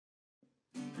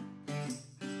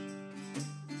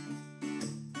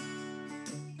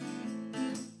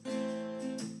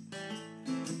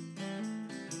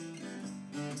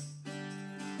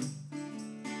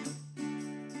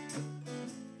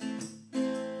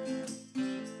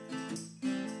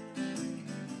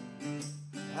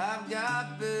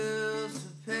got bills to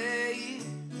pay,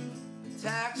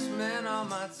 taxman on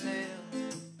my tail.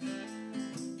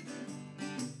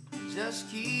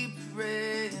 Just keep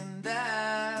praying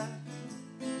that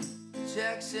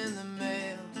checks in the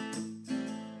mail.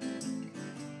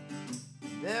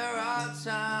 There are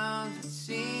times it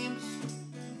seems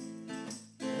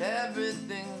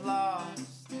everything's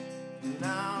lost, and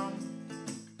I'm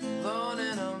alone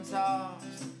and I'm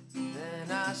tossed. Then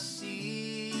I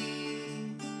see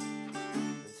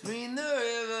between the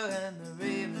river and the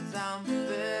ravens I'm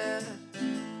fed,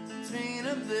 between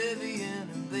oblivion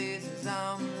and blazes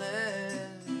I'm led.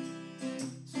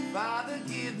 So Father,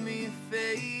 give me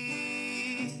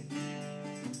faith,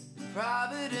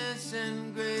 providence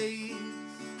and grace.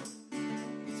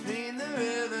 Between the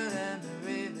river and the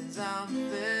ravens I'm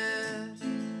fed,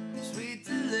 sweet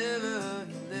deliverer,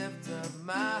 you lift up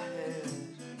my head.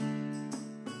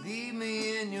 Lead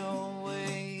me in your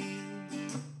way.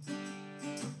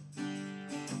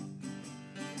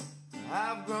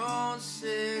 I've grown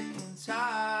sick and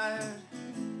tired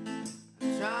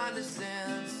of trying to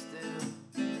stand still.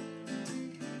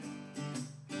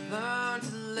 Learn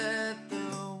to let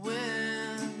the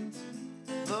wind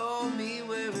blow me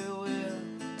where it will.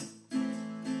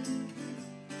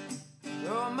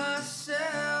 Throw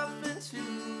myself into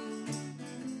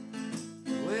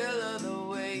the will of the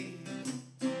wave.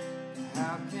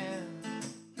 How can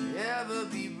we ever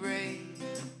be brave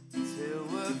till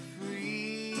we're free?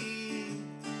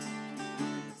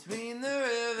 Between the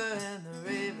river and the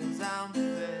ravens I'm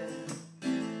fed,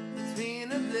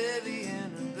 between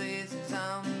oblivion and blazes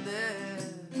I'm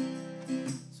dead.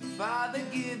 So Father,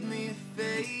 give me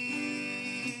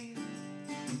faith,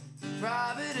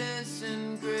 providence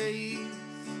and grace.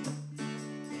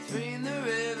 Between the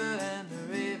river and the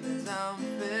ravens I'm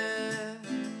fed,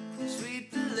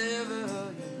 sweet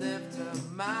deliverer, you lift up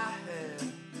my head.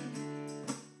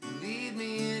 Lead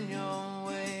me in your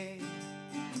way.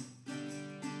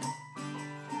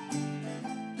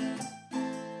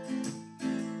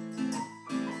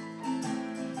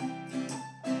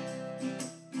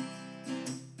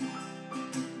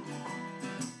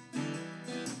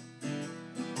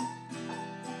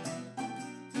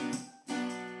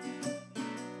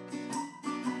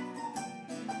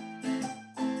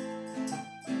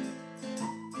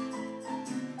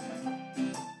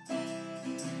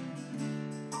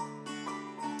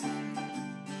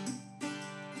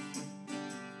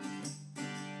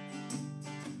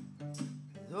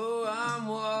 Though I'm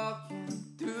walking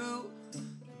through the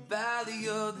valley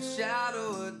of the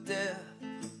shadow of death,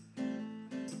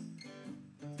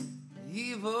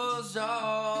 evil's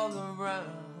all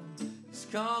around, it's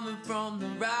coming from the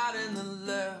right and the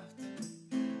left.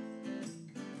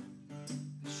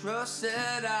 Trust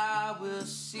that I will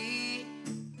see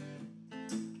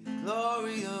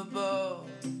glory above.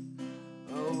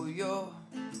 Oh, your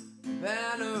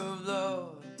banner of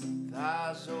love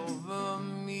flies over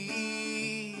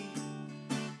me.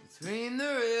 Between the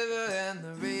river and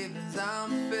the ravens I'm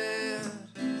fed,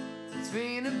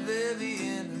 between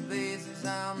oblivion and blazes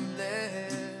I'm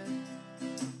led.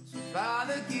 So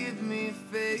Father, give me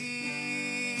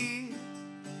faith,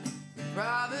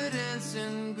 providence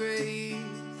and grace.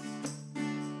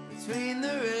 Between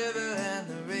the river and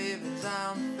the ravens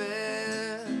I'm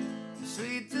fed,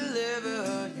 sweet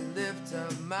deliverer, you lift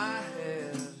up my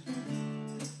head.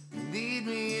 Lead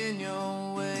me in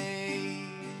your way.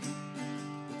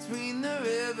 Between the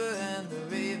river and the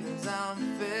ravens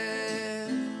I'm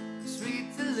fed,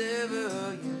 sweet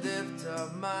deliverer, you lift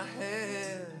up my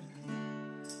head.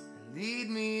 Lead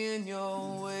me in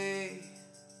your way.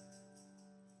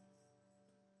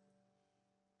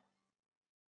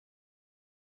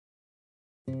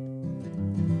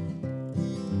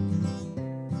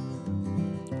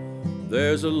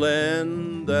 There's a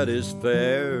land that is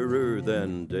fairer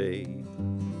than day,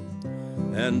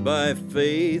 and by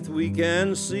faith we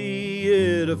can see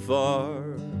it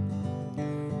afar.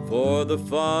 For the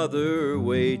Father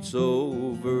waits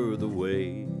over the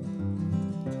way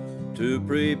to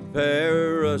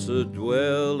prepare us a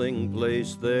dwelling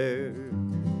place there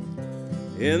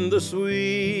in the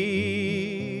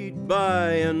sweet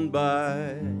by and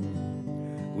by.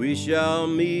 We shall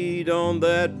meet on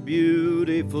that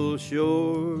beautiful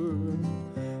shore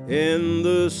in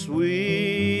the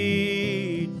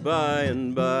sweet by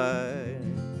and by.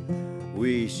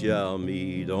 We shall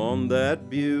meet on that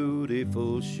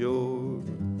beautiful shore.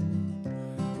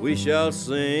 We shall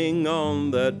sing on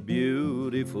that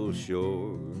beautiful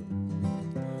shore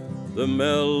the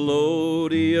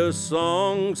melodious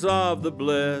songs of the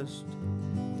blessed,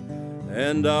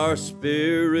 and our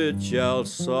spirit shall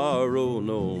sorrow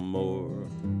no more.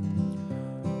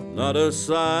 not a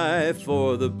sigh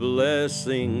for the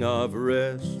blessing of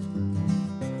rest.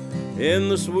 In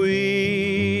the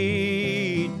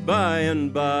sweet by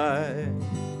and by,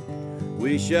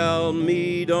 we shall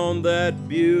meet on that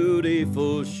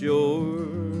beautiful shore.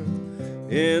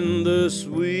 In the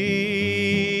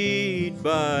sweet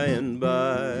by and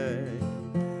by,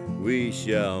 we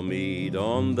shall meet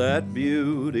on that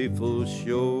beautiful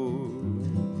shore.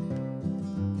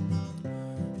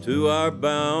 To our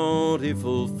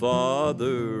bountiful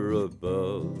Father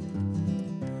above,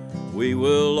 we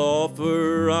will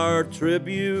offer our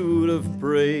tribute of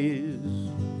praise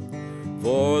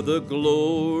for the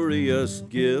glorious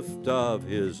gift of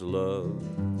His love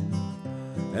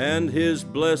and His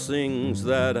blessings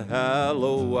that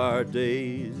hallow our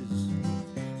days.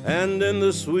 And in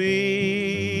the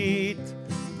sweet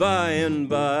by and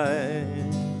by,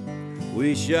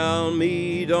 we shall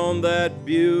meet on that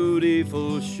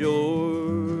beautiful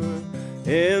shore.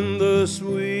 In the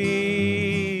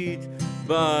sweet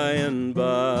by and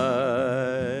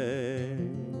by,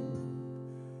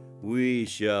 we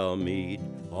shall meet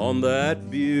on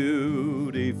that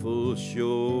beautiful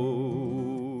shore.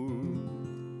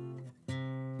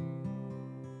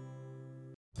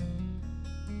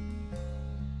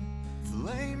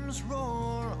 Flames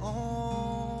roar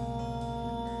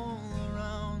all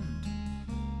around,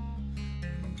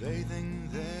 bathing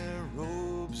their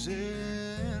robes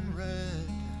in red,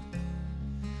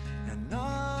 and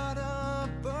not a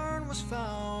burn was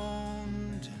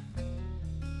found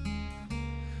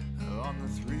on the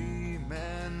 3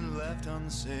 men left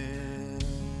unsinged.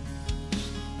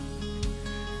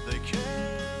 They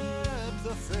kept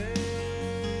the faith,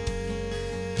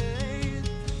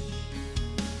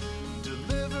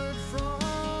 delivered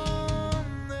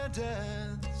from their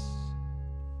deaths.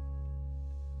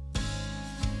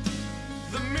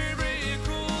 The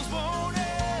miracles won't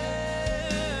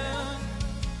end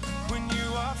when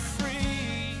you are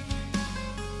free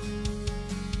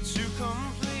to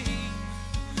complete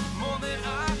more than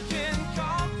I can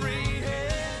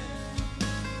comprehend.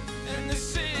 And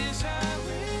this is how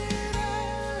it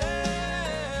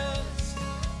ends,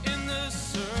 in the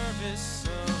service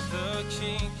of the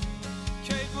King,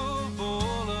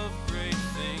 capable of great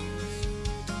things.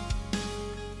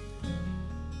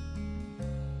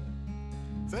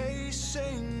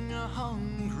 Facing a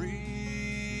hungry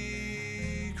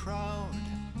crowd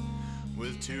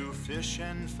with 2 fish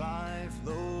and 5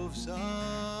 loaves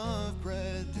of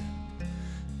bread.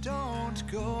 Don't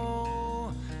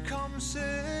go, come sit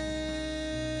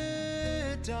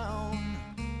down.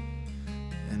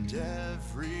 And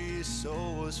every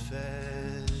soul was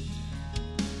fed,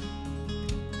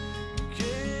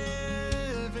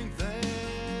 giving thanks,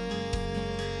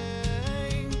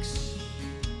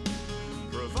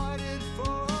 provided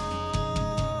for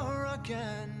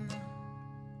again.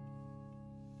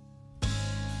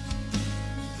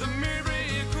 The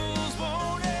miracles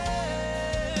won't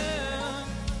end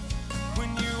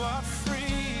when you are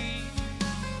free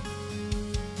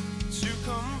to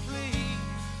complete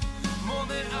more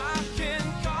than I can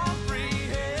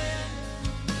comprehend.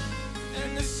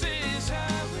 And this is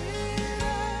how it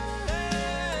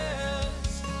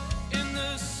ends, in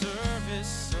the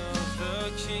service of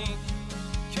the King,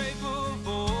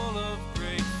 capable of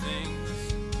great things.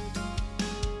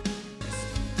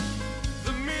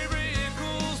 The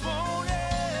miracles won't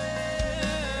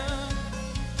end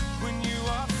when you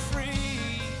are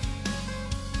free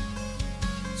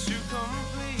to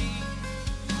complete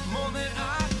more than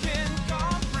I can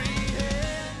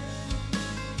comprehend.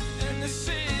 And this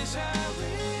is how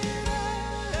it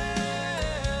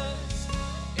ends,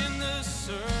 in the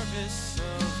service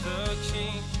of the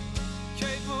King,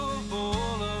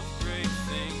 capable of great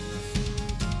things.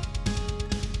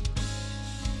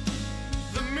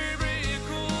 The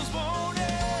miracles won't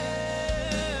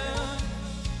end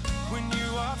when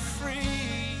you are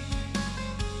free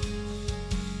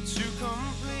to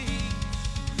complete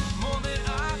more than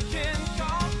I can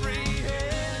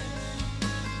comprehend.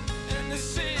 And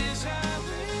this is how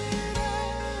it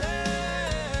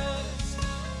ends,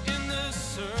 in the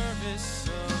service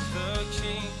of the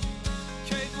King,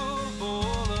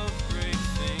 capable of great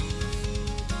things.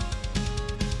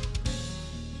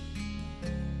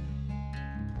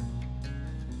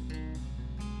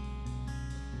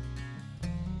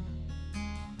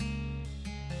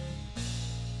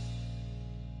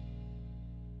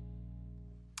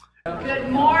 Good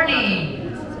morning.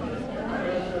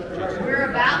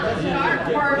 We're about to start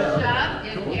worship.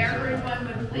 If everyone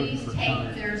would please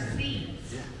take their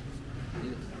seats.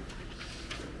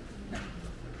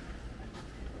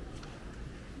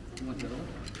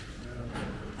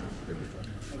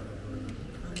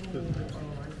 I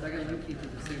got you keep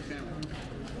it the same family.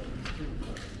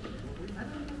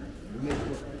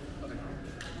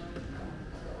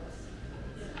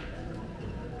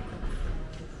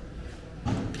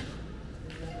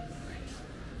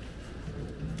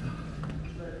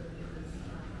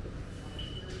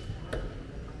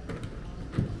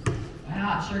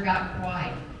 Wow, it sure got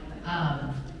quiet.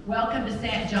 Welcome to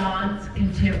St. John's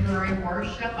Contemporary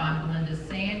Worship. I'm Glenda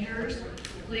Sanders.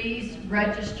 Please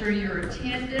register your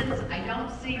attendance. I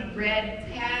don't see red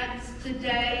pads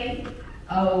today.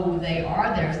 Oh, they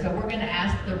are there. So we're going to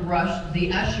ask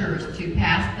the ushers to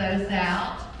pass those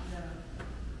out.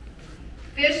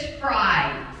 Fish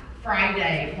Fry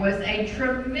Friday was a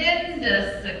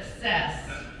tremendous success.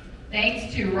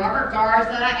 Thanks to Robert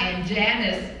Garza and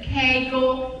Janice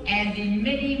Cagle and the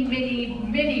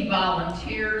many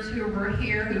volunteers who were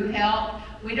here who helped.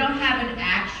 We don't have an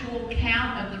actual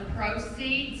count of the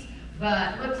proceeds,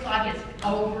 but looks like it's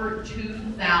over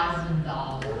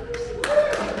 $2,000.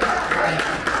 Great.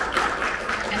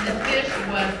 And the fish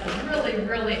was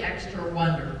really extra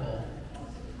wonderful.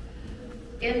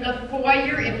 In the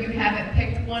foyer, if you haven't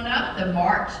picked one up, the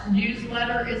March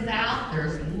newsletter is out.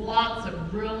 There's lots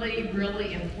of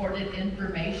really important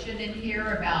information in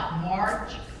here about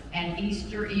March and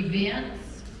Easter events.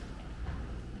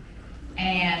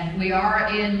 And we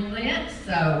are in Lent,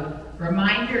 so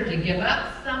reminder to give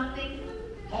up something,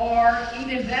 or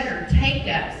even better, take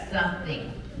up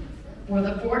something for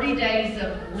the 40 days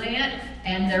of Lent.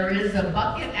 And there is a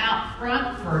bucket out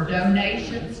front for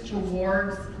donations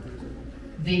towards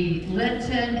the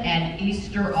Lenten and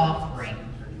Easter offering.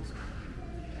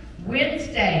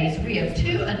 Wednesdays, we have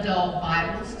 2 adult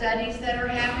Bible studies that are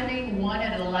happening, one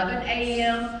at 11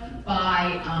 a.m.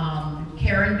 by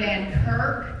Karen Van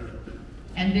Kirk,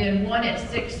 and then one at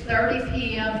 6:30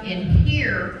 p.m. in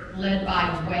here, led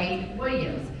by Wade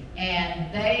Williams.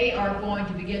 And they are going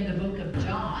to begin the book of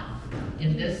John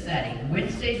in this setting,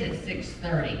 Wednesdays at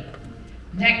 6:30.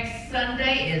 Next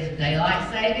Sunday is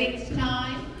daylight savings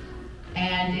time.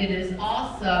 And it is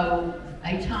also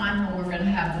a time when we're going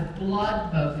to have the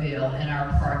blood mobile in our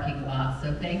parking lot.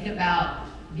 So think about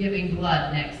giving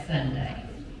blood next Sunday.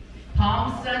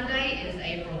 Palm Sunday is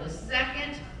April the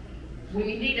 2nd.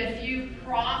 We need a few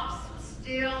props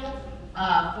still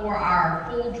for our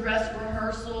full dress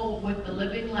rehearsal with the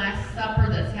Living Last Supper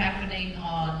that's happening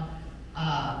on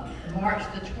March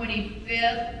the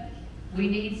 25th. We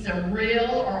need some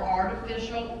real or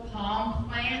artificial palm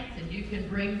plants, and you can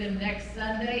bring them next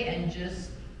Sunday and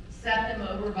just set them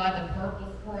over by the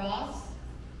Purple Cross.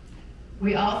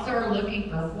 We also are looking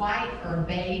for white or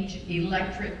beige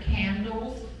electric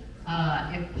candles,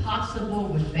 if possible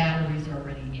with batteries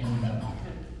already in them.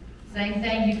 Same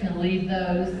thing, you can leave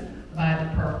those by the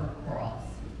Purple Cross.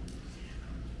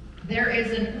 There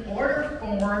is an order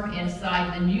form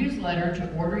inside the newsletter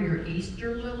to order your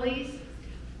Easter lilies.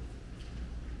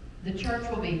 The church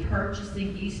will be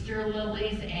purchasing Easter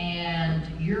lilies, and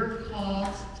your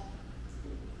cost,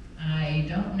 I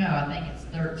don't know, I think it's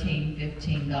 $13,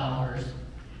 $15.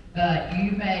 But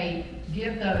you may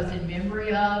give those in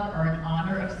memory of or in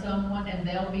honor of someone, and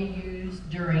they'll be used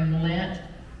during Lent,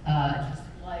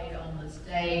 displayed on the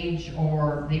stage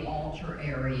or the altar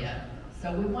area.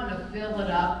 So we want to fill it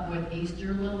up with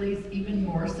Easter lilies, even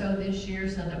more so this year,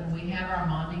 so that when we have our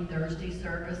Maundy Thursday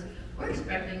service, we're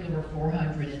expecting over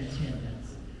 400 in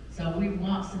attendance. So we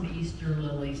want some Easter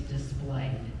lilies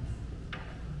displayed.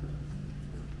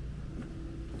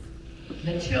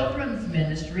 The children's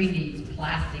ministry needs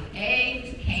plastic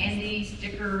eggs, candy,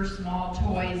 stickers, small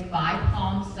toys by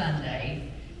Palm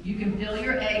Sunday. You can fill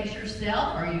your eggs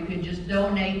yourself, or you can just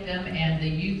donate them and the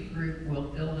youth group will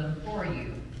fill them for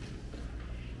you.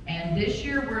 And this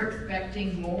year we're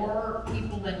expecting more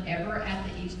people than ever at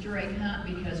the Easter egg hunt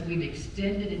because we've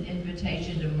extended an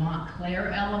invitation to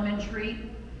Montclair Elementary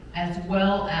as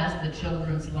well as the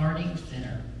Children's Learning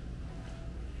Center.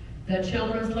 The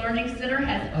Children's Learning Center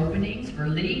has openings for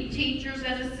lead teachers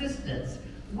and assistants.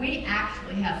 We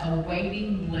actually have a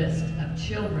waiting list of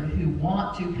children who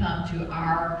want to come to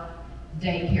our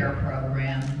daycare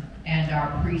program and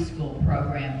our preschool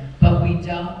program, but we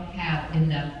don't have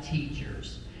enough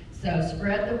teachers. So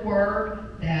spread the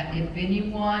word that if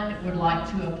anyone would like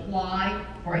to apply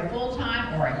for a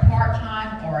full-time or a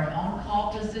part-time or an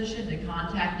on-call position, to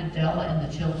contact Adela and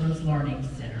the Children's Learning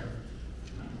Center.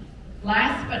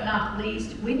 Last but not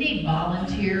least, we need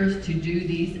volunteers to do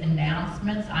these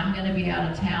announcements. I'm going to be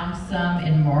out of town some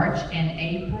in March and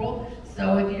April,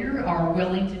 so if you are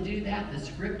willing to do that, the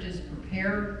script is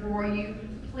prepared for you.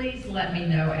 Please let me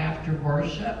know after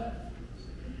worship.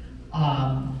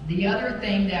 The other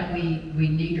thing that we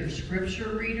need are scripture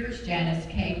readers. Janice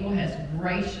Cagle has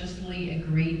graciously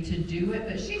agreed to do it,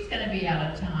 but she's going to be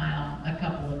out of town a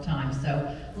couple of times.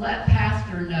 So let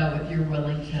Pastor know if you're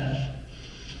willing to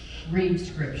read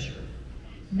scripture.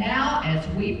 Now, as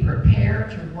we prepare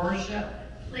to worship,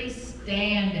 please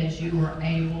stand as you are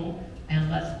able, and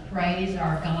let's praise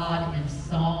our God in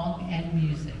song and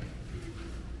music.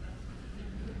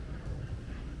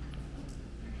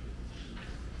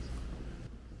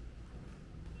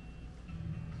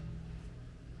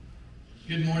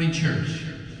 Good morning, church.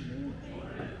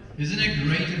 Isn't it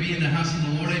great to be in the house of the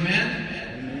Lord? Amen?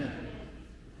 Amen.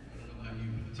 I don't know about you,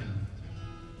 but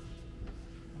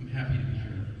I'm happy to be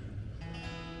here.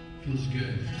 Feels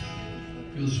good.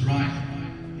 Feels right.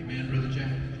 Amen, Brother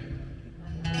Jack?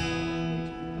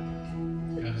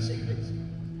 God is good.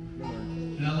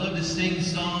 And I love to sing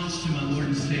songs to my Lord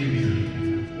and Savior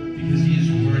because He is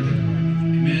worthy.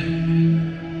 Amen?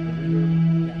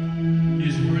 He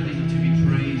is worthy to be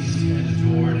praised and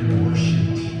adored and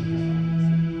worshipped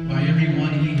by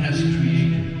everyone He has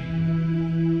created.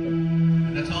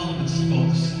 And that's all of us,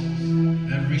 folks.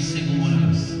 Every single one of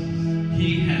us.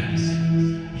 He has.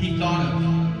 He thought of.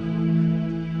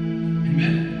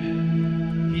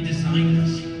 Amen? He designed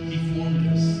us. He formed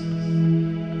us.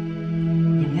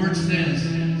 The Word says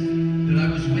that I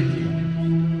was with you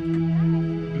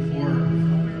before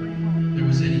there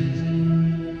was any.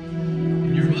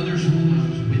 In your mother's womb, I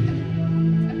was with you.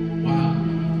 Wow.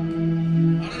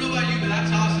 I don't know about you, but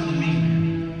that's awesome to me.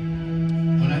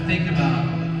 When I think about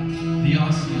the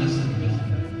awesomeness of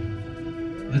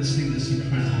God, let's sing this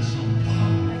incredible song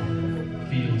called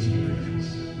Fields of Praise.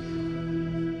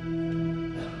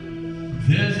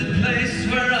 There's a place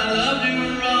where I love to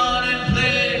run and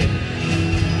play.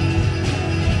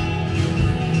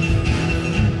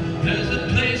 There's a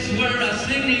place where I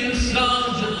sing new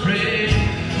songs of praise.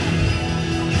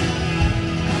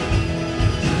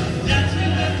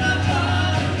 Dancing with my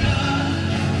Father God,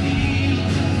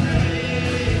 fields of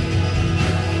praise.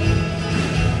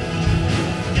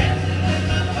 Dancing with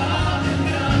my Father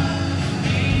God,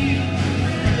 fields of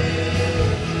praise.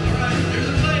 All right, there's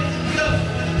a place to go.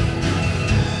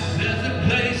 There's a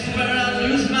place where I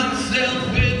lose myself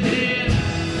within.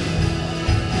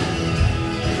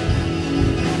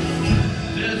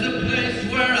 There's a place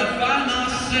where I find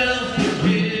myself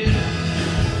again.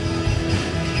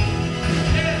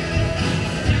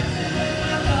 Dancing with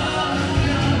my Father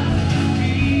God,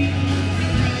 fields of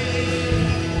praise.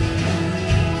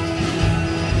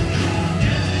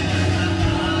 Dancing with my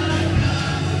Father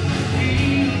God,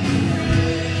 fields of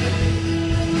praise.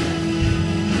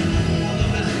 I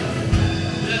love this.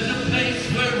 There's a place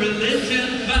where religion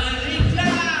finally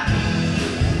dies.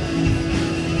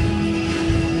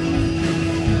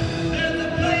 There's a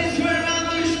place where I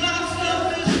lose my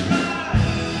self-describe.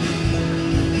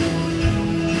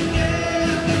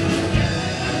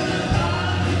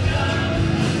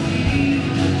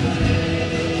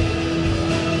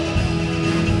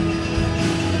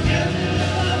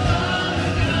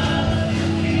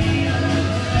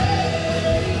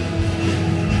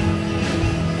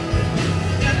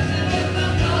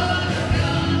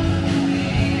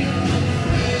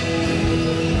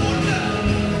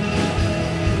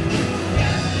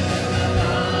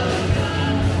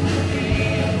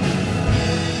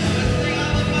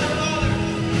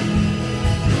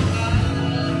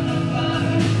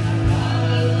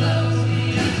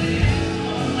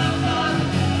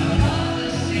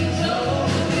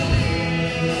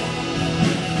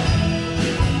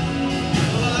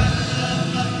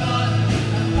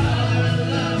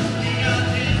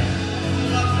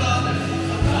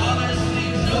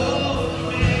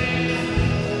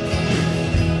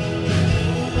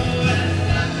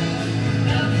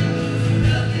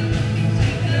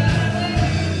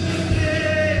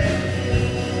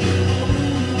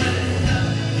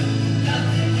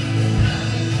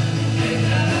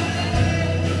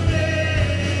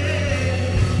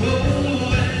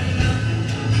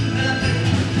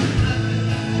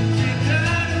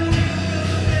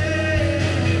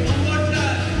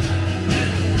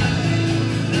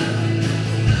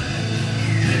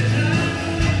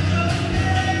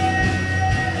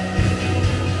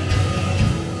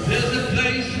 There's a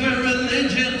place where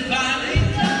religion finally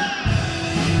dies.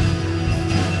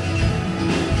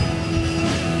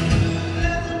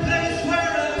 There's a place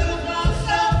where I lose my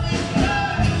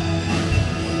self-describe.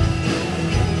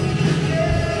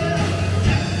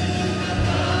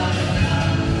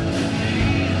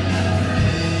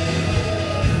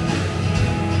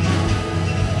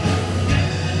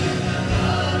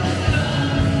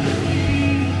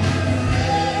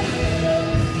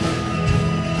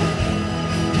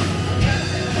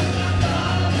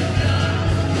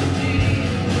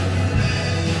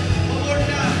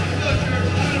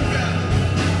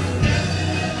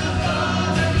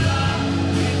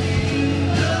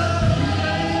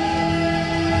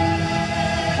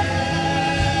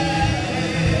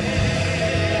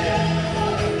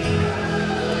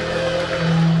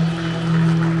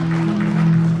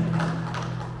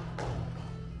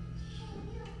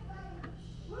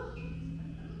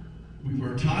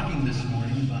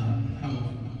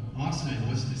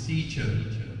 was to see each other.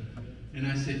 And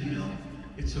I said, you know,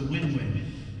 it's a win-win.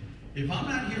 If I'm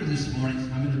not here this morning,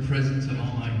 I'm in the presence of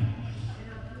Almighty.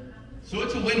 So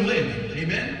it's a win-win.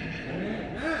 Amen?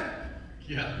 Amen.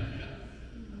 Yeah.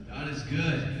 God is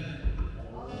good.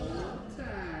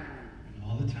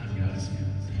 All the time God is good.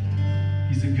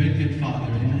 He's a good, good Father.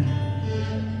 Amen.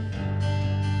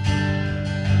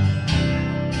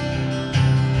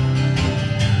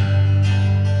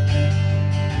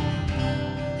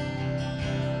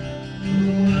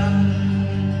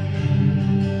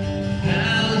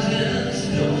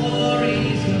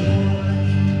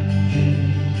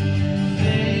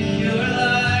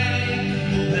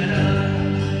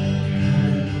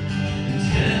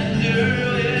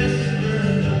 Tender whisper,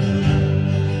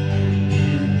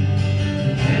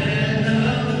 and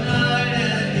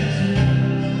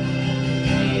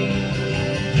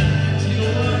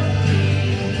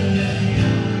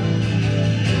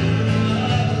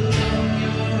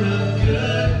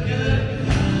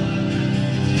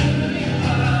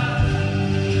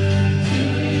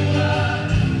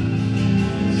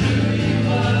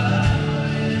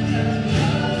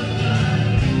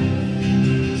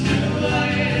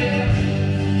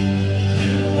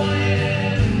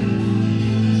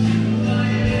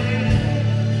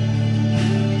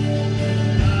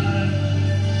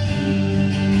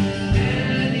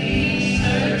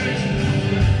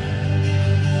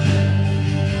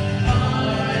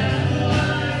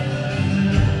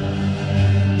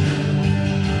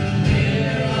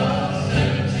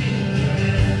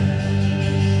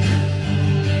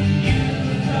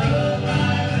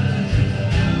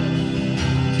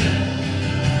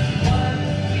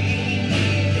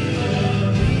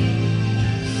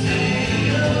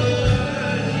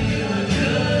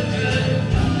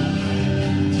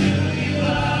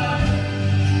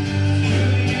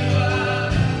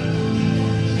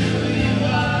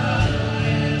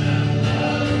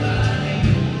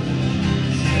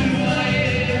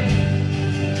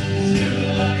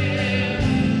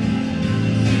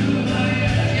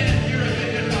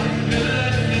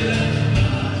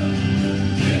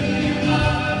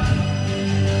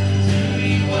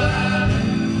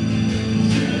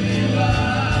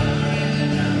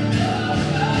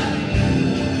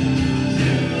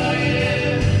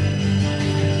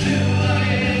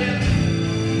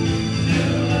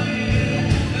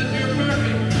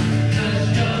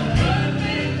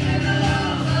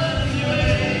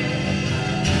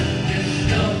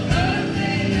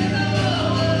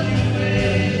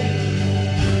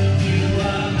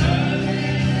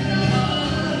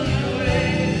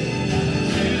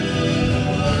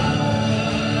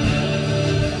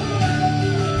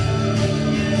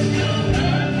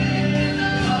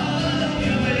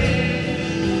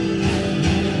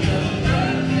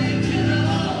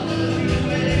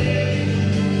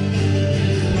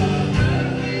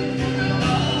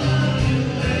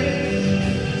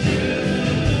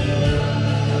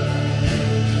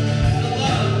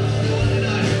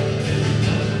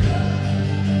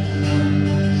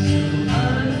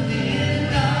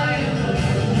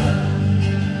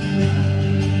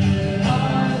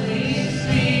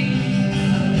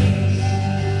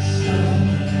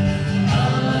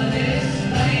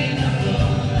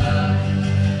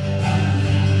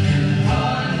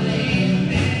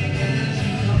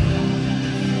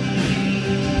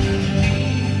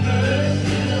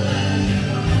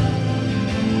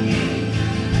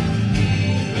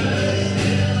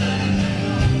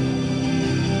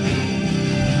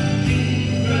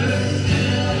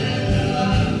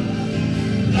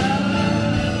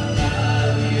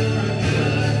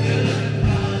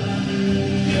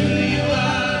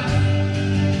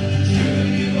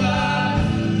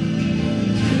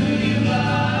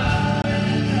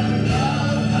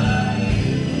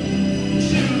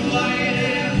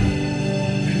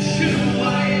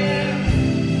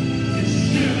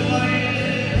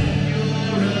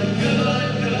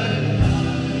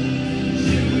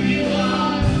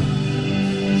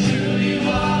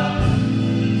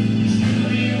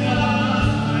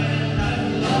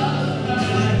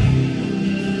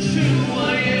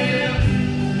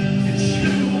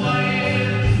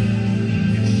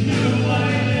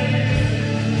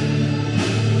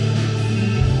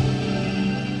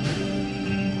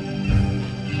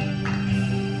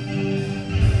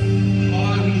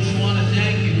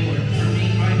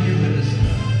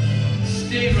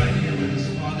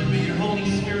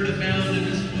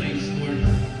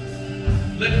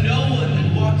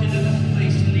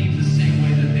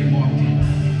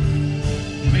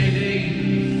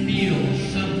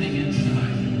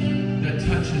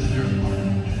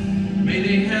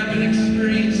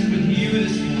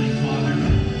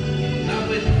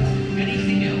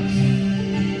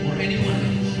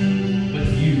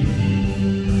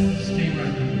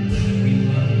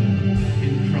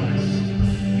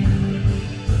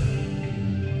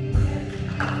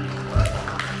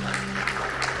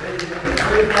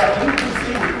Praise God. You can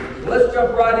see. Let's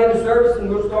jump right into service and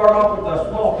we'll start off with a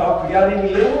small talk. We got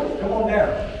any little ones? Come on down.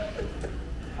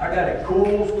 I got a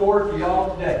cool story for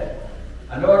y'all today.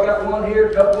 I know I got one here,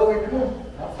 a couple over here. Come on.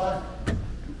 I'll find it.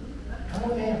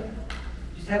 Come on down.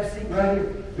 Just have a seat right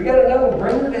here. We got another one.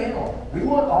 Bring her down. We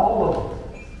want all of them.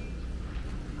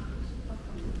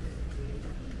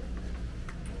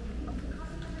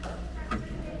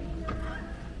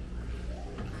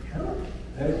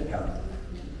 There's it coming.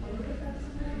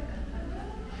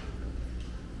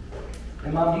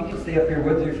 And Mom, you can stay up here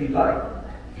with her if you'd like.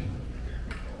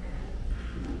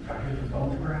 I hear the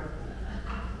bones crack.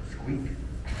 Squeak.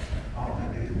 Oh, I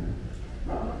do.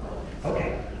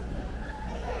 Okay.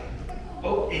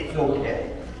 Oh, it's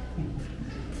okay.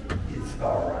 It's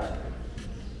all right.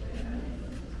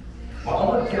 Well, I'm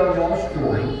going to tell y'all a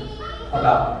story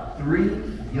about 3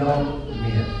 young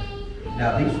men.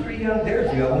 Now, these 3 young, there's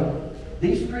the other one.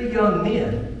 These 3 young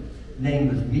men, name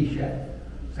was Meshach,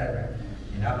 Shadrach,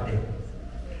 and Abednego.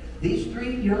 These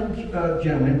 3 young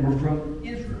gentlemen were from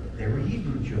Israel. They were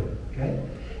Hebrew children, okay?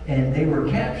 And they were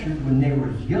captured when they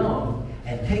were young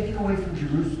and taken away from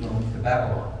Jerusalem to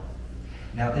Babylon.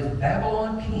 Now, this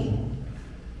Babylon king,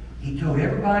 he told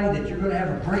everybody that you're going to have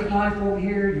a great life over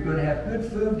here. You're going to have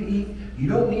good food to eat. You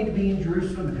don't need to be in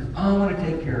Jerusalem because I'm going to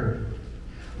take care of you.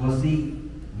 Well, see,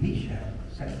 Meshach,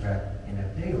 Shadrach, and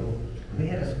Abednego, they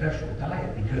had a special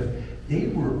diet because they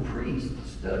were priests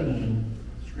studying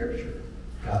Scripture,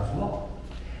 God's law.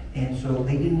 And so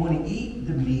they didn't want to eat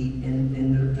the meat and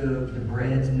the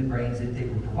breads and the grains that they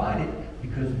were provided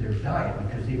because of their diet,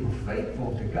 because they were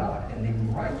faithful to God and they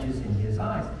were righteous in His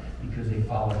eyes because they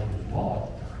followed His law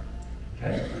at the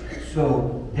time. Okay?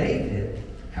 So David,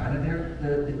 kind of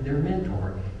their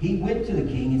mentor, he went to the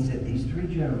king and said, these 3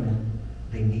 gentlemen,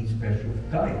 they need special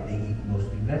diet. They eat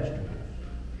mostly vegetables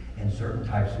and certain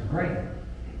types of grain.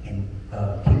 And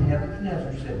King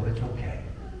Nebuchadnezzar said, well, it's okay.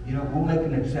 You know, we'll make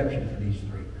an exception for these 3.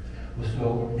 Well,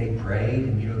 so they prayed,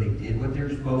 and, you know, they did what they were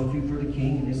supposed to for the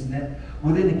king and this and that.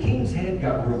 Well, then the king's head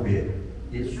got real big.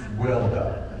 It swelled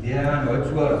up. Yeah, I know, it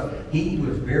swelled up. He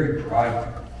was very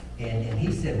prideful. And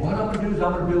he said, what I'm going to do is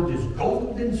I'm going to build this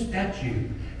golden statue.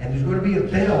 And there's going to be a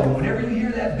bell. And whenever you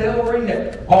hear that bell ring,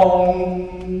 that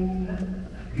bong,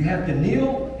 you have to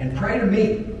kneel and pray to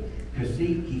me. Because,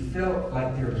 see, he felt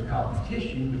like there was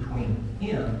competition between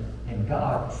him and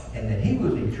God, and that he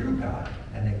was a true God,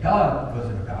 and that God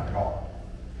wasn't a God at all.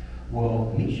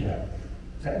 Well, Meshach,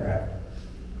 Shadrach,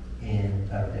 and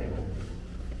Abednego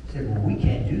said, well, we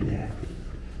can't do that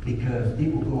because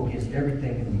it will go against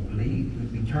everything that we believe.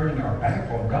 We'd be turning our back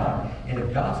on God, and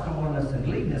if God's calling us and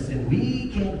leading us, then we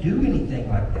can't do anything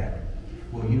like that.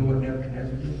 Well, you know what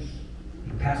Nebuchadnezzar did?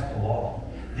 He passed a law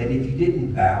that if you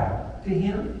didn't bow to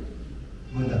him,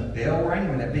 when the bell rang,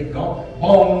 when that big gong,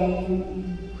 boom,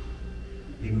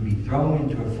 he would be thrown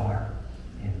into a fire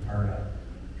and burned up.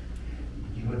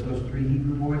 You know what those 3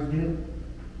 Hebrew boys did?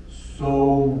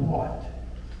 So what?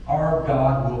 Our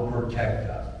God will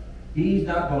protect us. He's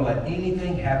not going to let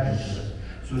anything happen to us.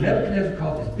 So Nebuchadnezzar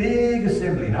called this big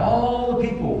assembly, and all the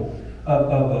people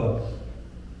of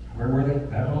where were they?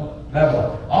 Babylon?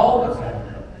 Babylon. All of us.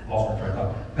 Lost my train of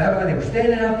thought. Babylon, they were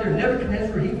standing out there.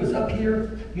 Nebuchadnezzar, he was up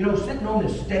here, you know, sitting on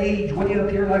this stage way up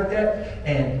here like that.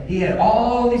 And he had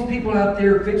all these people out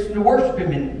there fixing to worship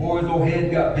him. And boy's old head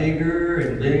got bigger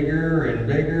and bigger and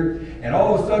bigger. And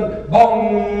all of a sudden,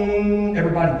 boom,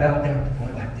 everybody bowed down to the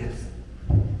point like this.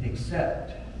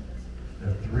 Except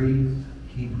the 3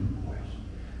 Hebrew boys.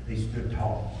 They stood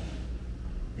tall.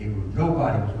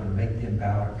 Nobody was going to make them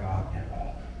bow to God at all.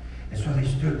 And so they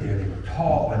stood there. They were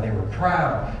tall and they were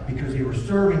proud because they were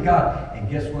serving God. And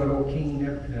guess what old King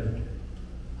Nebuchadnezzar did?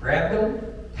 Grabbed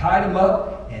them, tied them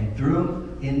up, and threw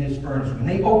them in this furnace. When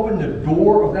they opened the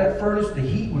door of that furnace, the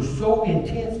heat was so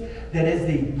intense that as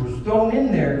they were thrown in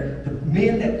there, the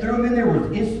men that threw them in there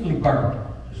were instantly burned.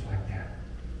 Just like that.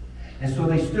 And so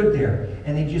they stood there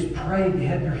and they just prayed. They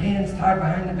had their hands tied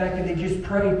behind the back and they just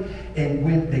prayed. And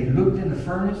when they looked in the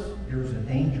furnace, there was an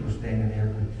angel standing there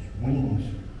with his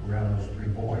wings around those 3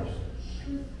 boys.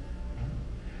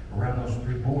 Around those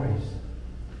 3 boys.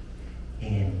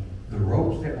 And the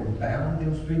ropes that were bound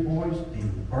those 3 boys, they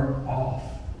were burnt off.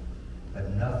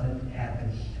 But nothing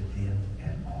happened to them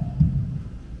at all.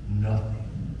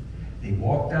 Nothing. They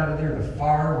walked out of there, the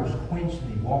fire was quenched,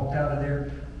 and they walked out of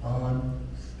there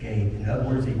unscathed. In other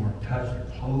words, they weren't touched,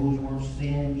 their clothes weren't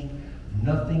singed.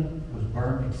 Nothing was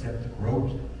burnt except the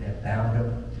ropes that bound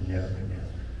them to Nebuchadnezzar.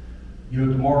 You know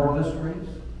what the moral of this story is?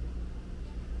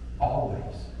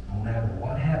 Always, no matter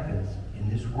what happens in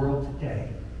this world today,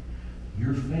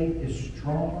 your faith is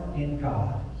stronger in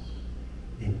God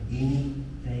than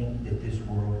anything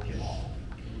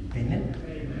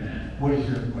What is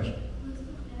your question?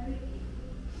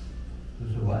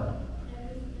 Was it what?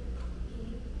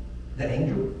 The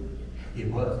angel?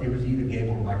 It was either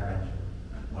Gabriel or Michael,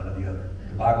 one or the other.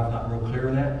 The Bible's not real clear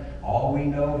on that. All we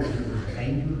know is it was an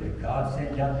angel that God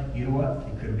sent down. You know what?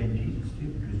 It could have been Jesus too,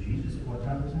 because Jesus at one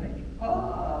time was an angel.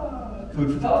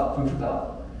 Food for thought, food for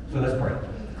thought. So let's pray.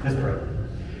 Let's pray.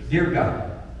 Dear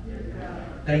God,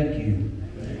 thank you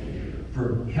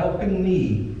for helping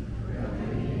me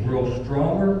grow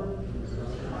stronger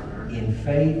in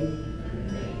faith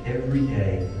every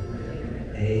day.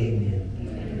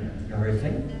 Amen. Y'all ready to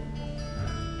sing?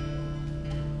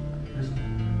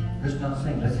 Let's not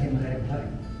sing. Let's him let him play.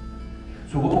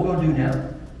 So what we're going to do now,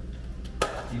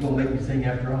 you going to make me sing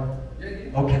after all?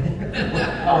 Okay.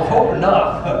 I was hoping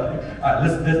not. All right,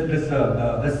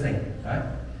 let's sing. All right?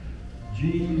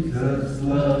 Jesus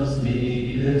loves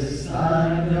me, this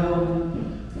I know,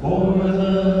 for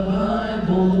the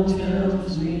Bible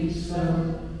tells me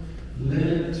so.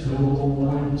 Little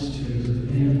ones to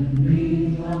him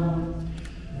belong.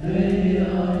 They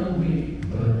are weak,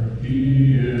 but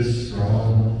he is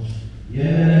strong.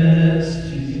 Yes,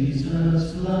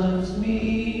 Jesus loves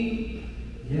me.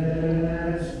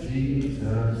 Yes,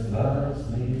 Jesus loves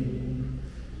me.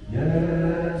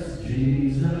 Yes,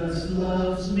 Jesus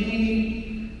loves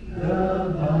me.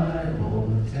 The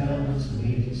Bible tells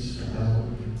me so.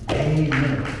 Amen.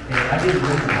 And I didn't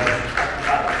bring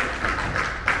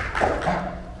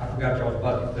I forgot y'all's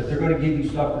bucket, but they're going to give you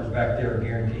suckers back there,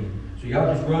 guaranteed. So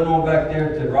y'all just run on back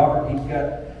there to Robert.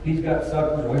 He's got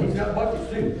suckers, or he's got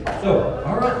buckets too. So,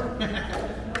 all right.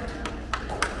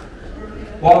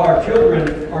 While our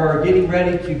children are getting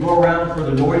ready to go around for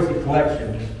the noisy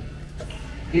collection,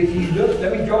 if you look,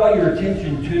 let me draw your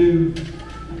attention to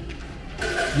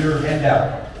your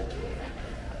handout.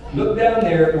 Look down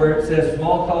there where it says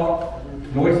small talk,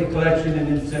 noisy collection, and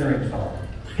then centering song.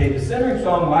 Okay, the centering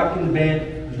song, Mike and the band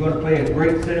is going to play a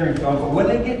great centering song, but when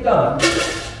they get done,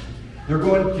 they're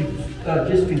going to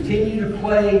just continue to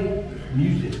play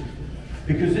music.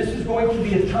 Because this is going to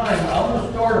be a time, I'm going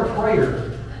to start a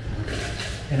prayer,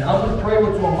 and I'm going to pray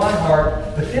what's on my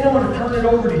heart, but then I'm going to turn it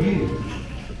over to you.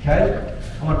 Okay?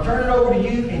 I'm going to turn it over to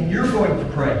you, and you're going to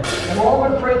pray. And we're all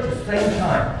going to pray at the same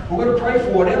time. We're going to pray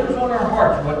for whatever's on our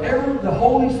hearts, whatever the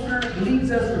Holy Spirit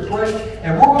leads us to pray,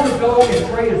 and we're going to go and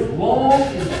pray as long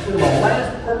as the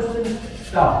last person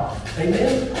stops.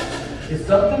 Amen? It's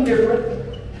something different.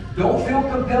 Don't feel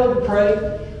compelled to pray,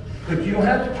 but you don't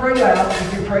have to pray out. You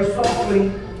can pray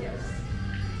softly.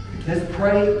 Let's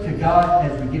pray to God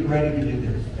as we get ready to do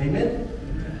this. Amen?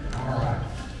 All right.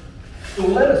 So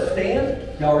let us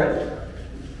stand. Y'all ready?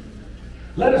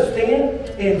 Let us stand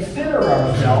and center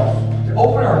ourselves to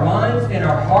open our minds and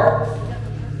our hearts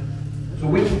so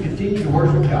we can continue to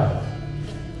worship God.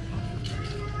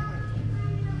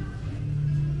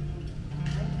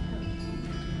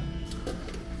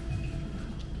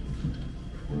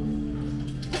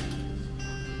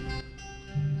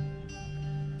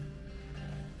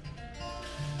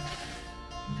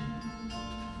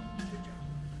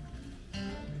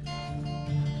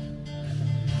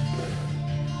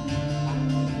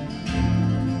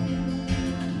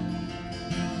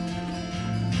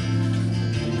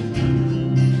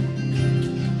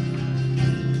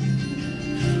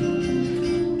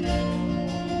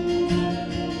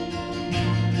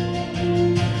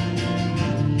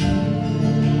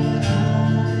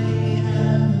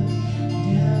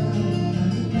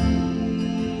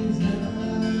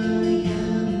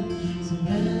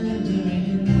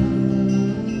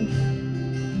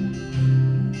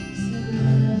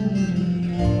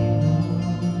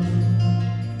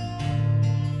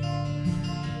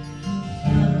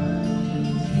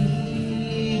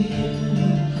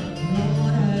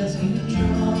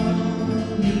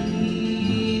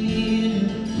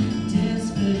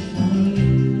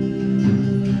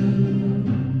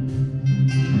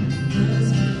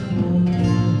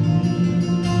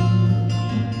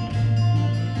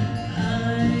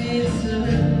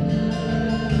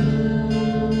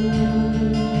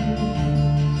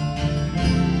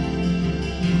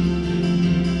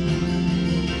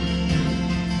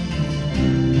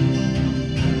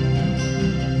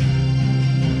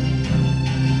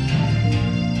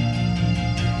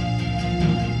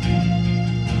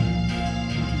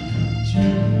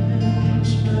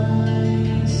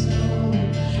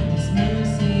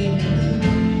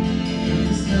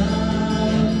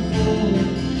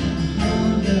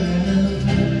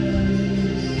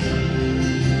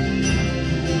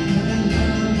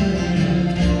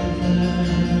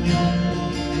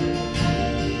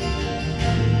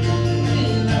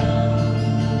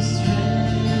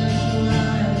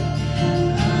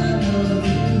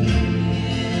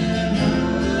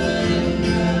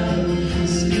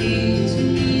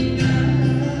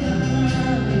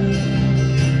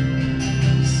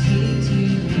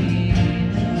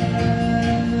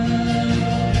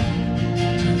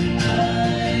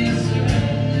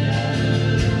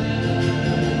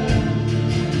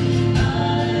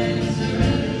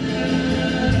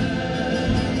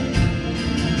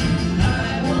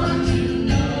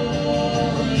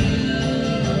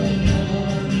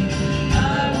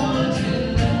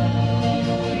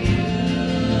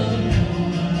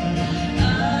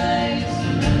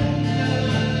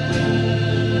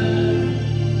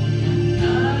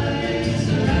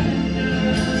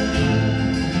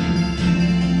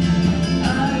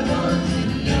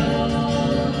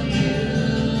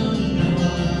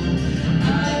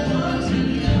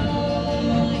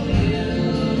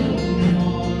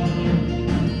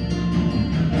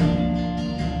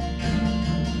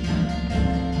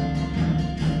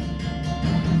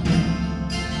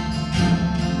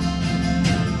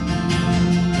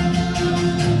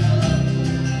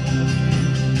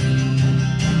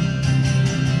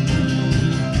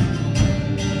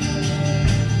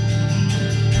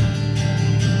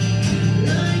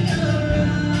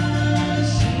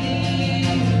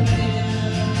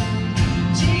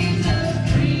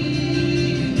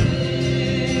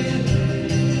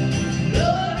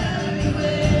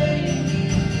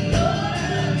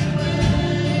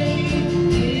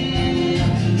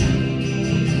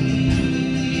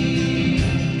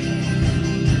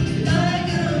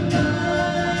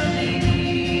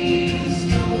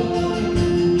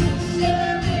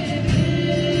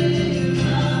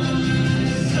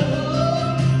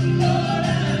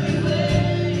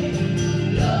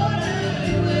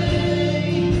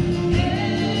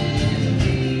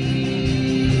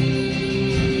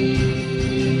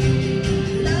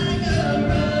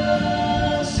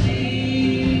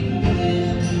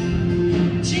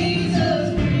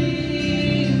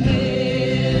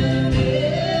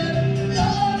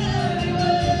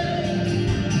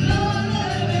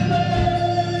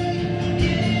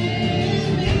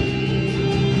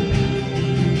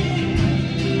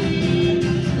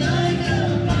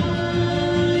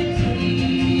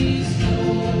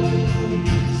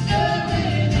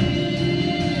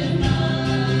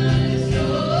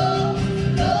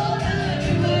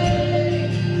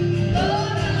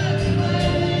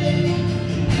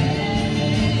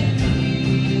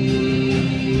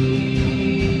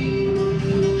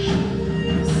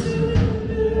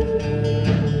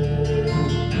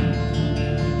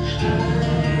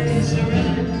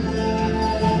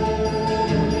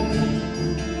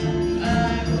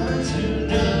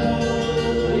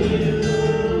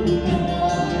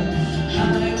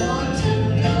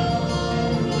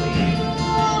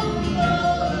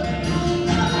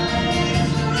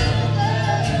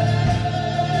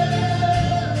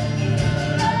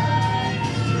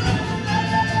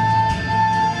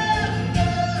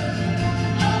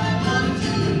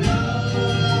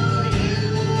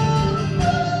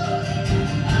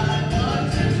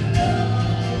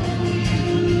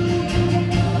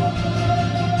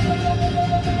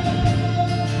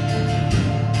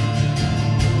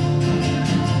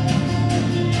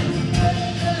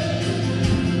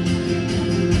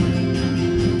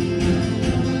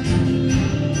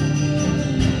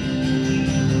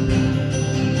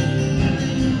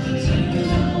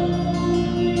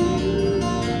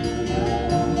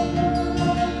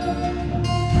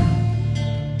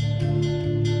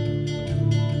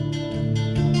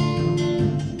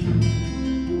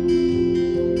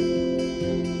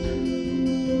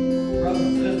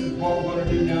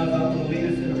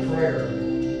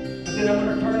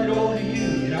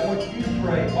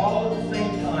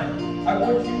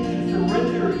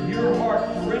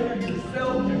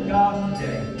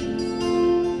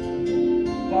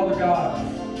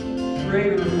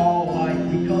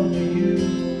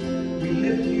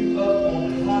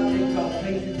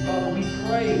 we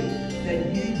pray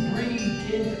that you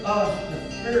breathe into us the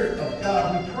Spirit of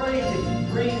God. We pray that you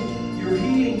bring your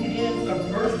healing hands of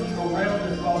mercy around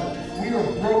us, Father. We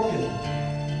are broken.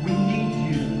 We need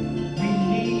you. We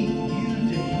need you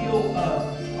to heal us.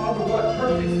 Father, what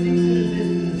perfect season is this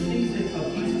in the season of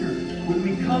Easter? When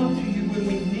we come to you, when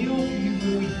we kneel to you,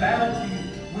 when we bow to you,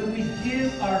 when we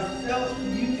give ourselves to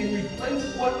you and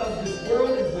replace what of this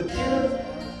world is within us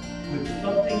with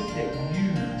something that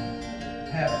you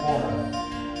have for us.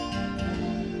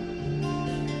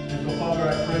 And so, Father,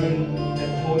 I pray that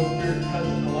the Holy Spirit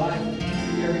touches the lives of each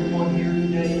and everyone here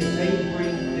today, and they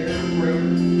bring their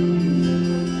prayers to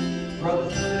you.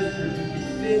 Brothers and sisters, you can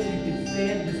sit, you can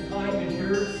stand, this time is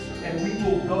yours, and we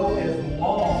will go as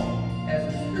long as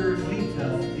the Spirit leads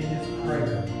us in this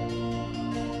prayer.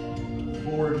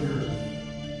 For yours.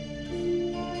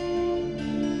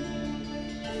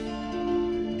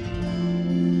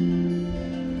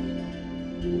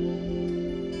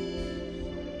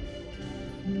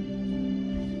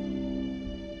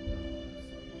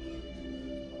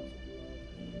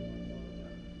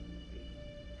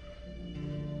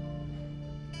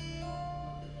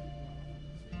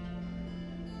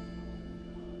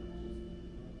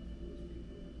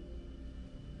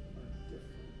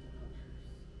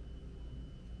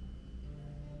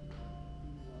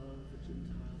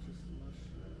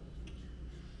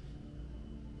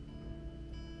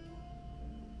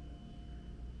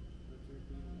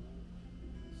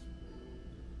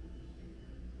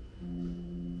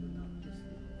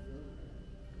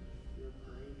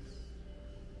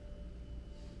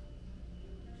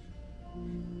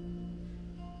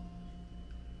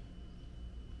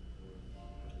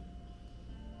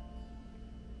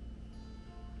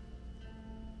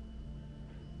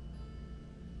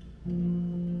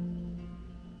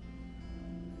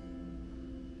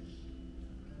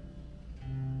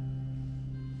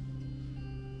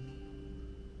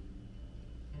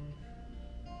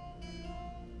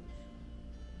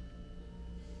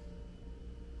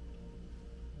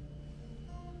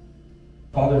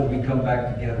 Father, as we come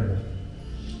back together,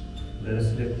 let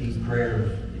us lift these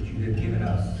prayers that you have given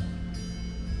us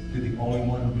to the only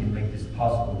one who can make this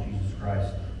possible, Jesus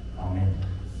Christ. Amen.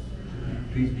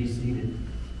 Please be seated.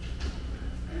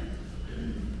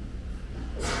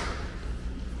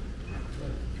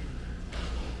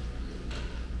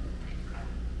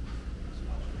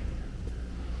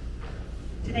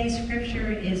 Today's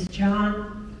scripture is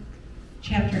John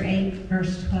chapter 8,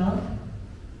 verse 12.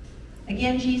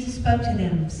 Again, Jesus spoke to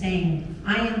them, saying,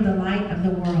 I am the light of the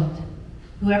world.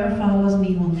 Whoever follows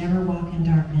me will never walk in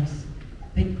darkness,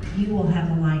 but you will have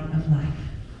the light of life.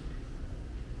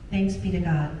 Thanks be to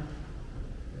God.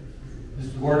 This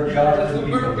is the Word of God. This is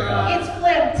the Word of God. It's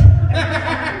flipped.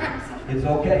 It's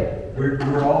okay.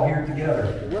 We're all here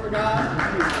together. The Word of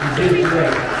God. You did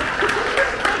great.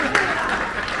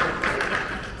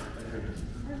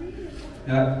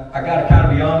 Now, I got to kind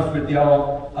of be honest with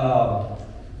y'all.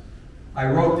 I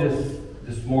wrote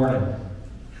this morning,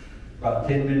 about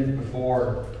 10 minutes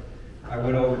before I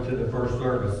went over to the first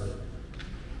service.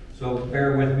 So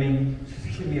bear with me.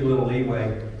 Just give me a little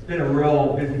leeway. It's been a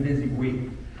real busy week.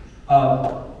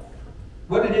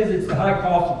 What it is, it's the high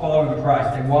cost of following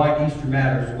Christ and why Easter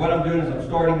matters. What I'm doing is I'm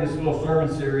starting this little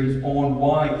sermon series on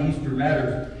why Easter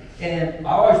matters. And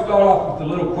I always start off with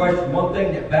a little question. One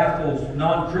thing that baffles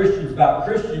non-Christians about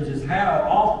Christians is how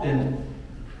often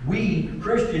we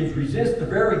Christians resist the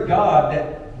very God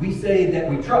that we say that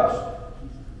we trust.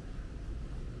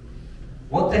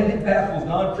 One thing that baffles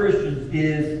non-Christians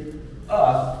is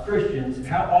us, Christians,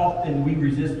 how often we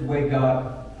resist the way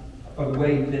God, or the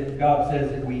way that God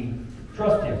says that we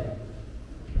trust Him.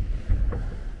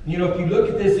 You know, if you look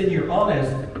at this and you're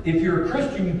honest, if you're a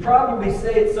Christian, you probably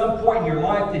say at some point in your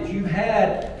life that you've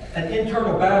had an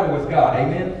internal battle with God.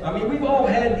 Amen? I mean, we've all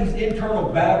had these internal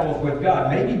battles with God.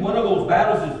 Maybe one of those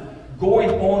battles is going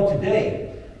on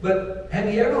today. But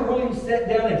have you ever really sat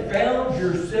down and found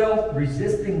yourself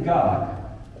resisting God?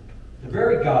 The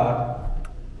very God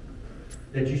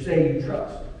that you say you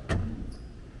trust.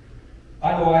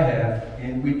 I know I have,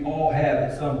 and we all have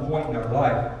at some point in our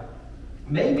life.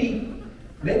 Maybe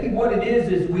what it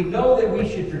is we know that we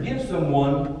should forgive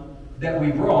someone that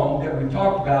we've wronged, that we've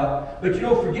talked about. But you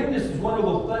know, forgiveness is one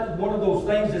of those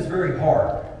things that's very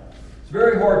hard. It's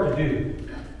very hard to do.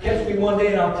 Catch me one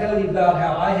day and I'll tell you about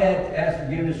how I had to ask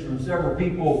forgiveness from several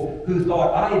people who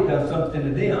thought I had done something to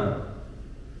them.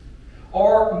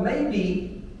 Or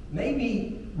maybe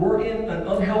we're in an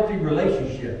unhealthy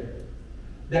relationship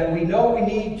that we know we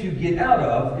need to get out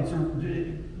of.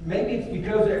 Maybe it's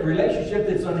because that relationship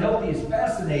that's unhealthy is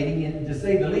fascinating, to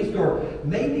say the least, or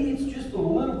maybe it's just a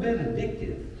little bit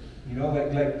addictive. You know,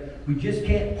 like we just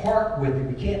can't part with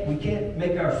it. We can't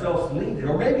make ourselves leave it.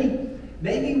 Or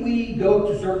maybe we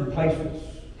go to certain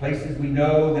places we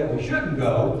know that we shouldn't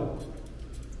go,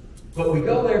 but we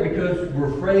go there because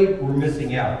we're afraid we're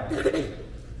missing out.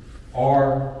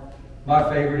 Or my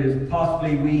favorite is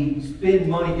possibly we spend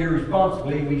money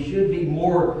irresponsibly. We should be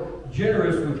more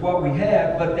generous with what we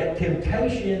have, but that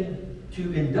temptation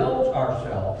to indulge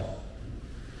ourselves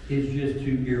is just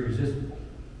too irresistible.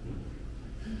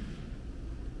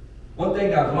 One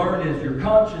thing I've learned is your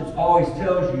conscience always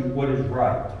tells you what is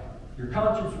right. Your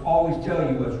conscience will always tell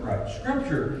you what's right.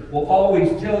 Scripture will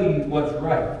always tell you what's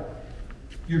right.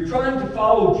 You're trying to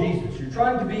follow Jesus. You're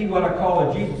trying to be what I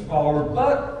call a Jesus follower,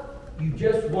 but you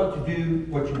just want to do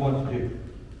what you want to do.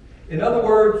 In other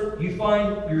words, you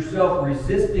find yourself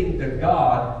resisting the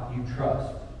God you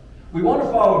trust. We want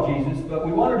to follow Jesus, but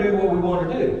we want to do what we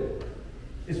want to do.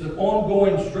 It's an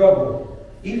ongoing struggle.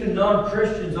 Even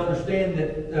non-Christians understand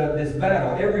that this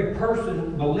battle. Every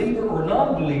person, believer or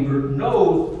non-believer,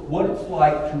 knows what it's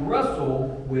like to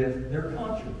wrestle with their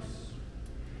conscience.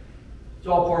 It's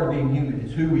all part of being human.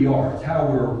 It's who we are. It's how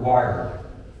we're wired.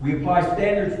 We apply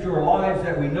standards to our lives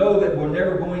that we know that we're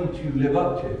never going to live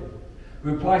up to.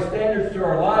 We apply standards to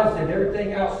our lives that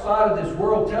everything outside of this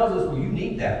world tells us, well, you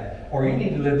need that, or you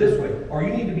need to live this way, or you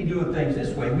need to be doing things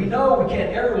this way. We know we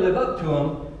can't ever live up to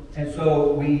them, and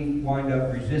so we wind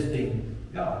up resisting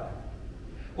God.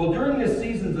 Well, during this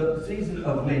season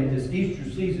of Lent, this Easter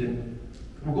season,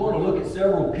 we're going to look at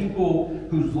several people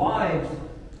whose lives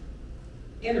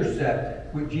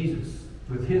intersect with Jesus,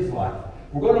 with his life.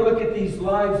 We're going to look at these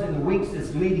lives in the weeks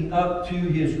that's leading up to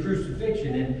his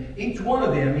crucifixion. And each one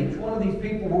of these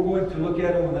people we're going to look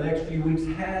at over the next few weeks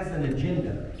has an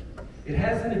agenda. It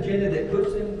has an agenda that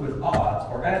puts him with odds,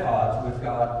 or at odds with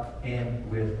God and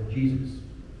with Jesus.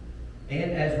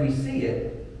 And as we see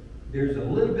it, there's a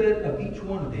little bit of each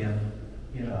one of them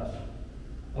in us.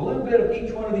 A little bit of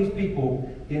each one of these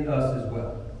people in us as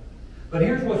well. But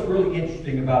here's what's really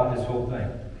interesting about this whole thing.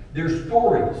 Their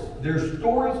stories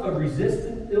of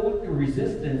resistance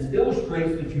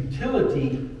illustrates the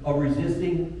futility of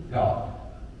resisting God.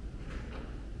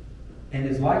 And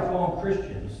as lifelong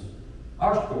Christians,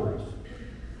 our stories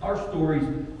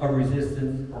of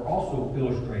resistance are also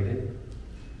illustrated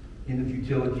in the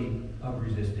futility of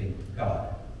resisting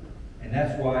God. And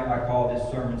that's why I call this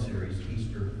sermon series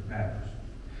Easter Matters.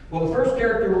 Well, the first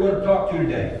character we're going to talk to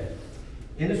today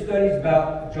in the study is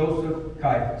about Joseph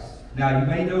Caiaphas. Now, you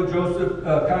may know Joseph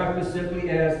Caiaphas simply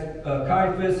as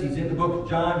Caiaphas. He's in the book of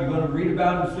John. You're going to read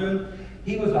about him soon.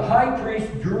 He was a high priest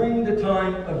during the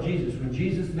time of Jesus. When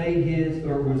Jesus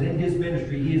was in his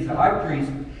ministry, he is the high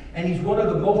priest. And he's one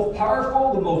of the most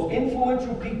powerful, the most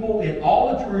influential people in all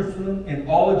of Jerusalem and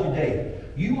all of Judea.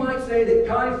 You might say that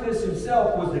Caiaphas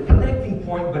himself was the connecting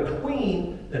point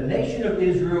between the nation of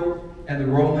Israel and the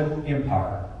Roman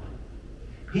Empire.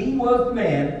 He was the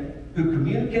man who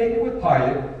communicated with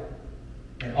Pilate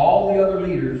and all the other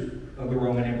leaders of the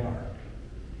Roman Empire.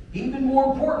 Even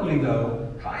more importantly,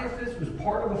 though, Caiaphas was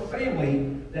part of a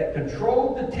family that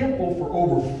controlled the temple for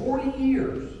over 40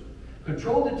 years.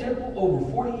 Controlled the temple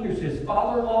over 40 years. His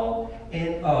father-in-law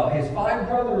and his 5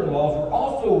 brother-in-laws were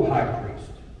also high priests.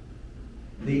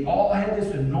 They all had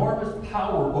this enormous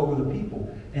power over the people,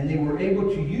 and they were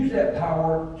able to use that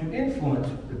power to influence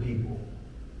the people.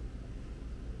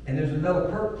 And there's another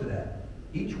perk to that.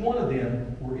 Each one of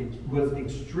them was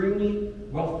extremely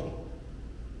wealthy.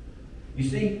 You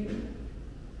see,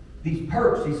 these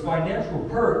perks, these financial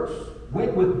perks,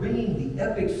 went with being the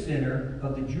epicenter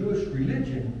of the Jewish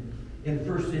religion in the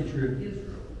first century of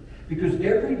Israel. Because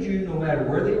every Jew, no matter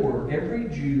where they were, every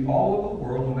Jew all over the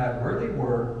world, no matter where they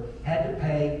were, had to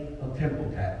pay a temple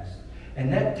tax.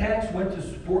 And that tax went to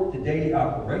support the daily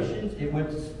operations. It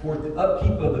went to support the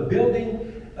upkeep of the building,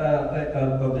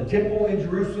 of the temple in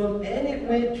Jerusalem, and it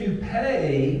went to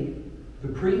pay the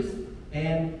priest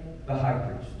and the high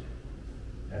priest.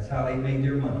 That's how they made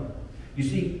their money. You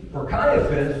see, for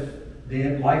Caiaphas,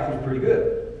 then life was pretty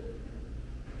good.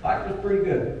 Life was pretty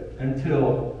good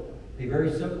until a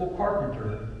very simple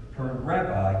carpenter turned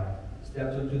rabbi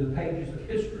steps into the pages of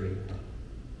history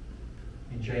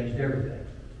and changed everything.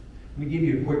 Let me give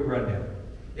you a quick rundown.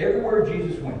 Everywhere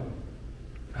Jesus went,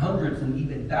 hundreds and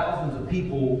even thousands of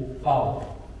people followed.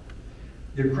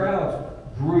 The crowds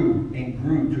grew and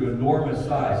grew to enormous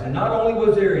size. And not only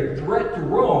was there a threat to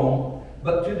Rome,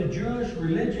 but to the Jewish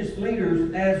religious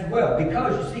leaders as well.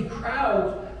 Because, you see,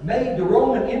 crowds made the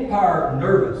Roman Empire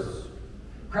nervous.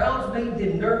 Crowds made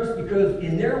them nervous because,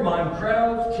 in their mind,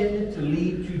 crowds tended to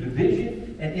lead to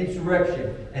division and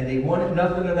insurrection. And they wanted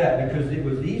nothing of that because it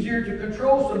was easier to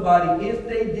control somebody if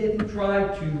they didn't try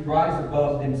to rise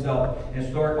above themselves and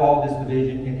start all this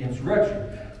division and insurrection.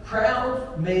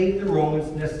 Crowds made the Romans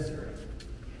necessary.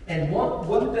 And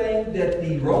one thing that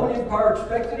the Roman Empire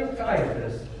expected of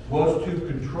Caiaphas was to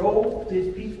control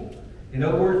his people. In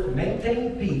other words, to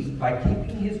maintain peace by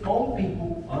keeping his own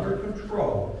people under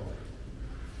control.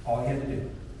 All he had to do.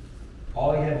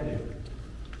 All he had to do.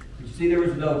 But you see, there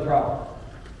was another problem.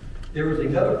 There was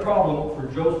another problem for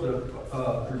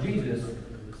Jesus.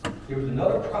 There was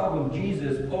another problem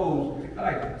Jesus posed to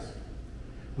Caiaphas.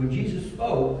 When Jesus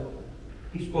spoke,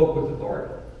 he spoke with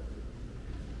authority.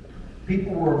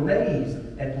 People were amazed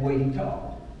at the way he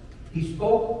talked. He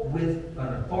spoke with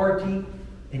an authority,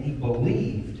 and he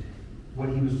believed what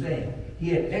he was saying. He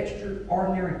had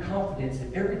extraordinary confidence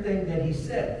in everything that he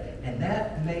said, and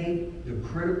that made him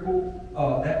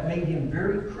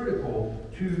very critical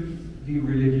to the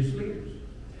religious leaders.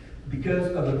 Because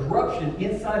of the corruption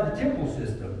inside the temple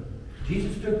system,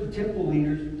 Jesus took the temple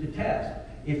leaders to task.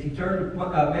 If you turn to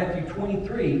Matthew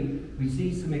 23, we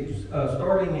see some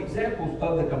startling examples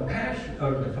of the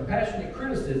compassionate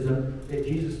criticism that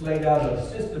Jesus laid out of a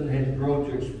system that had grown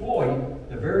to exploit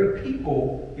the very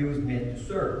people it was meant to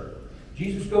serve.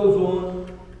 Jesus goes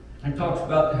on and talks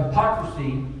about the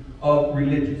hypocrisy of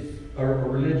religious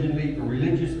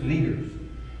leaders.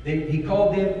 He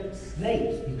called them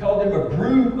snakes. He called them a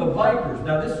brood of vipers.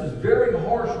 Now, this was very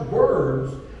harsh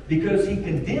words because he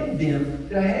condemned them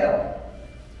to hell.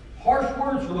 Harsh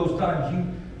words for those times.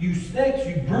 You snakes,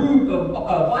 you brood of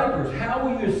vipers. How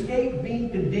will you escape being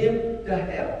condemned to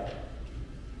hell?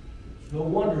 It's no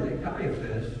wonder that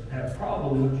Caiaphas had a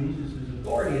problem with Jesus'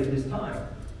 authority at this time.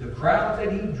 The crowds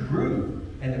that he drew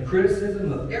and the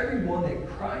criticism of everyone that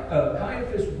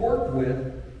Caiaphas worked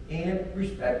with and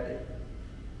respected.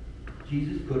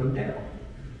 Jesus put him down.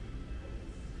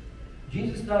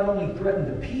 Jesus not only threatened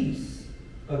the peace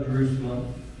of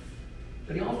Jerusalem,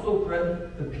 but he also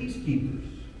threatened the peacekeepers.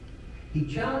 He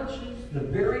challenges the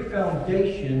very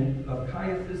foundation of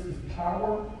Caiaphas'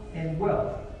 power and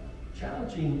wealth,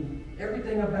 challenging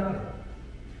everything about it.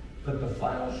 But the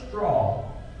final straw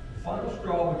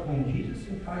between Jesus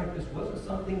and Caiaphas wasn't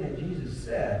something that Jesus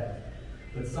said,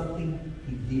 but something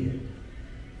he did.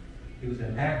 It was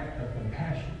an act of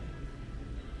compassion.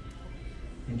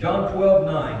 In John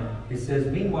 12:9, it says,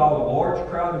 "Meanwhile, a large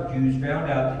crowd of Jews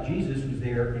found out that Jesus was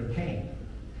there and came,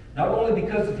 not only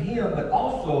because of him, but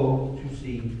also to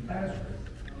see Lazarus,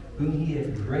 whom he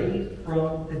had raised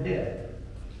from the dead."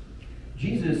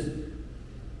 Jesus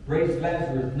raised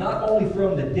Lazarus not only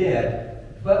from the dead,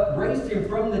 but raised him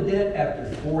from the dead after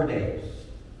 4 days.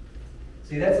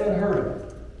 See, that's unheard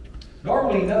of.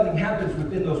 Normally, nothing happens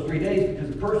within those 3 days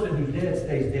because the person who's dead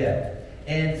stays dead.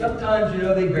 And sometimes,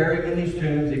 they bury them in these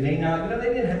tombs. They may not,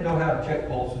 they didn't know how to check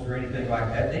pulses or anything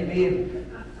like that. They may have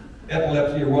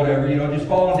epilepsy or whatever, just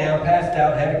fallen down, passed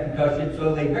out, had a concussion.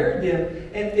 So they buried them.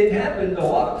 And it happened a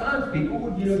lot of times. People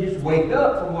would, just wake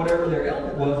up from whatever their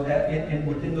ailment was and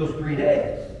within those 3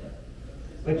 days.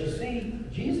 But you see,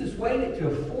 Jesus waited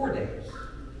till 4 days.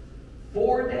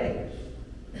 4 days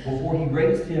before he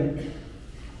raised him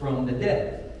from the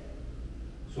dead.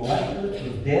 So Lazarus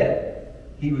was dead.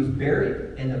 He was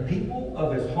buried, and the people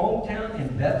of his hometown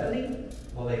in Bethany,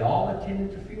 well, they all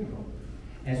attended the funeral.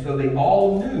 And so they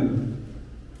all knew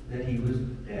that he was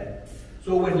dead.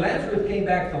 So when Lazarus came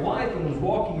back to life and was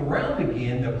walking around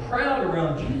again, the crowd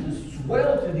around Jesus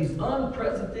swelled to these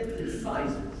unprecedented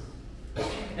sizes.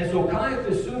 And so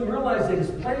Caiaphas soon realized that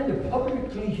his plan to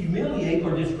publicly humiliate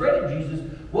or discredit Jesus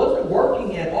wasn't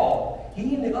working at all.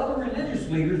 He and the other religious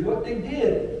leaders, what they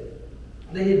did,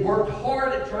 they had worked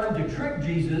hard at trying to trick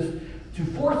Jesus to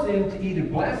force him to either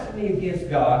blaspheme against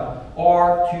God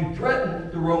or to threaten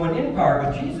the Roman Empire.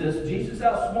 But Jesus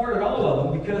outsmarted all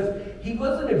of them because he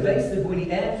wasn't evasive when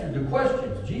he answered the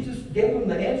questions. Jesus gave them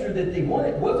the answer that they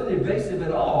wanted. It wasn't evasive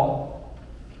at all.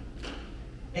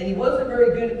 And he wasn't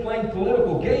very good at playing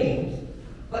political games.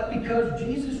 But because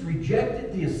Jesus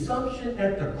rejected the assumption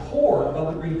at the core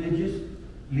of the religious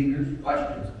leaders'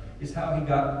 questions, is how he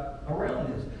got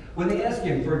around this. When they asked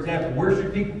him, for example, where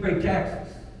should people pay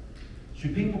taxes?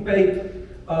 Should people pay,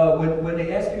 when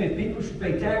they asked him if people should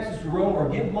pay taxes to Rome or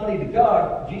give money to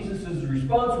God, Jesus'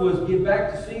 response was, give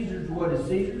back to Caesar what is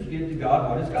Caesar's, give to God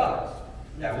what is God's.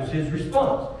 That was his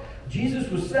response. Jesus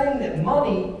was saying that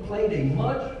money played a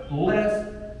much less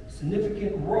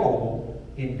significant role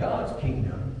in God's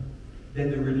kingdom than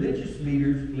the religious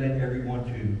leaders led everyone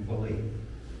to believe.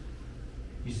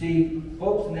 You see,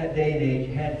 folks in that day and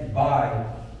age had to buy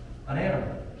an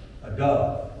animal, a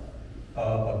dove,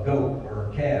 a goat, or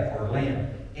a calf, or a lamb.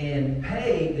 and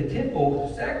pay the temple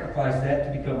to sacrifice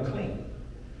that to become clean.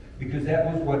 Because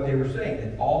that was what they were saying,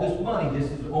 that all this money, this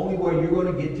is the only way you're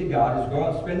going to get to God, is go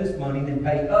out and spend this money and then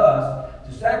pay us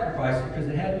to sacrifice it, because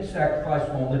it had to be sacrificed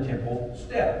on the temple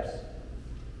steps.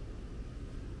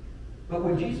 But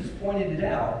when Jesus pointed it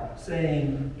out,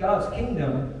 saying God's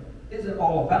kingdom isn't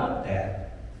all about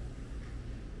that,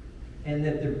 and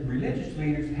that the religious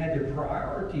leaders had their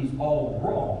priorities all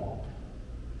wrong,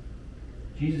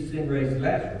 Jesus then raised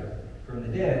Lazarus from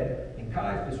the dead, and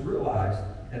Caiaphas realized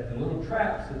that the little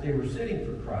traps that they were setting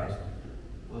for Christ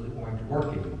wasn't going to work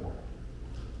anymore.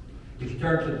 If you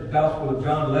turn to the Gospel of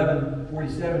John 11,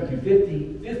 47 through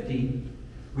 50,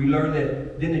 we learn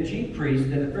that then the chief priests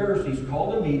and the Pharisees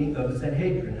called a meeting of the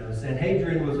Sanhedrin. Now, the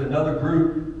Sanhedrin was another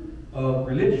group of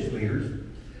religious leaders.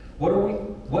 What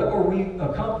are we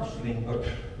accomplishing,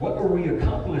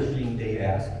 they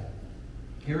asked.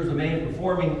 Here's a man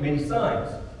performing many signs.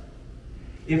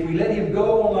 If we let him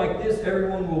go on like this,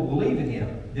 everyone will believe in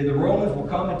him. Then the Romans will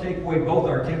come and take away both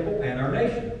our temple and our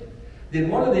nation. Then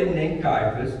one of them, named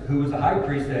Caiaphas, who was a high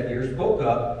priest that year, spoke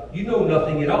up, "You know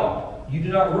nothing at all. You do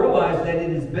not realize that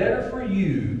it is better for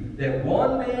you that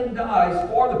one man dies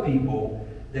for the people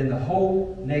than the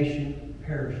whole nation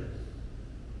perishes."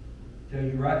 I tell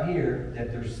you right here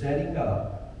that they're setting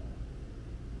up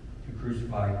to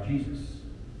crucify Jesus.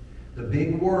 The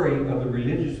big worry of the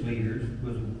religious leaders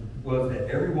was that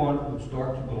everyone would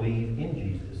start to believe in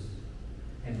Jesus,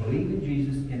 and believe in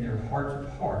Jesus in their hearts of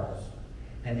hearts.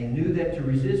 And they knew that to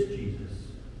resist Jesus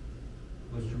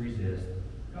was to resist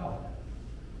God.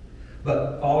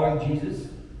 But following Jesus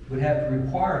would have to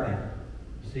require them.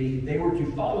 See, if they were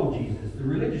to follow Jesus, the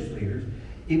religious leaders,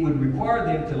 it would require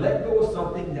them to let go of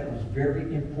something that was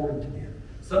very important to them.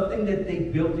 Something that they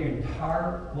built their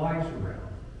entire lives around.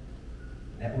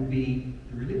 That would be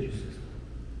the religious system.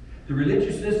 The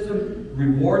religious system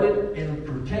rewarded and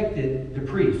protected the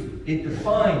priests. It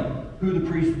defined who the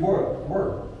priests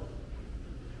were.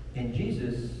 And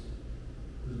Jesus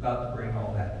was about to bring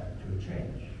all that to a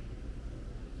change.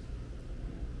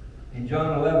 In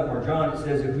John 11, it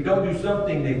says, if we don't do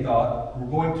something, they thought,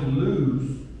 we're going to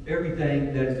lose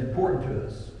everything that is important to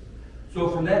us. So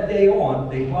from that day on,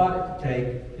 they plotted to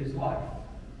take his life.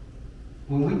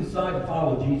 When we decide to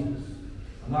follow Jesus,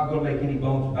 I'm not going to make any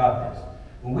bones about this.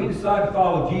 When we decide to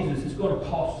follow Jesus, it's going to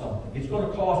cost something. It's going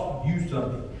to cost you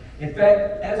something. In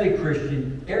fact, as a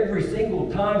Christian, every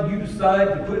single time you decide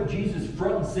to put Jesus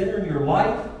front and center in your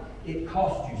life, it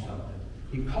costs you something.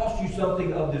 It costs you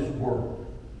something of this world.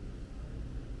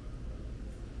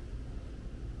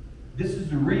 This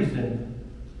is the reason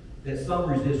that some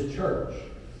resist church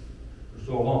for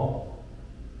so long.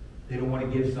 They don't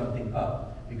want to give something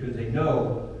up because they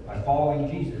know by following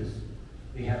Jesus,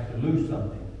 they have to lose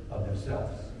something of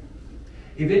themselves.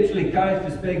 Eventually,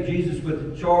 Caiaphas begged Jesus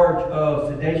with the charge of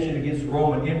sedition against the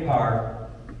Roman Empire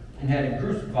and had him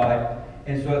crucified.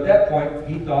 And so at that point,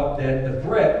 he thought that the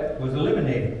threat was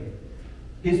eliminated.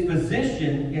 His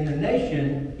position in the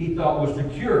nation, he thought, was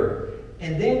secure.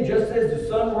 And then, just as the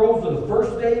sun rose on the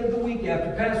first day of the week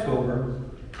after Passover,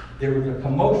 there was a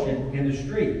commotion in the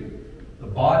street. The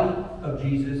body of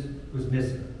Jesus was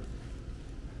missing.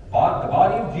 The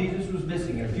body of Jesus was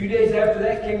missing. And a few days after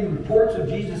that came reports of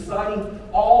Jesus sighting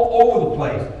all over the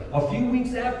place. A few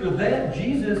weeks after that,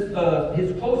 Jesus,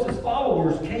 his closest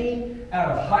followers came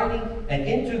out of hiding and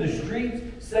into the streets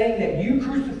saying that you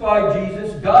crucified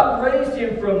Jesus, God raised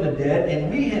him from the dead, and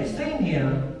we have seen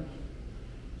him,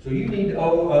 so you need to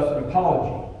owe us an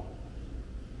apology.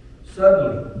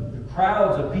 Suddenly, the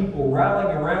crowds of people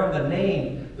rallying around the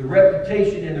name, the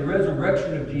reputation, and the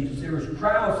resurrection of Jesus. There was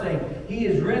crowds saying, he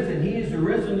is risen, he is the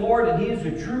risen Lord, and he is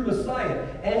the true Messiah.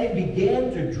 And it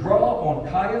began to draw on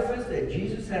Caiaphas that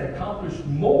Jesus had accomplished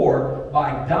more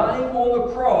by dying on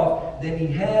the cross than he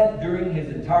had during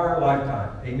his entire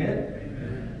lifetime. Amen?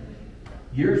 Amen.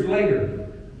 Years later,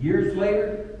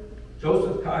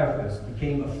 Joseph Caiaphas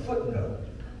became a footnote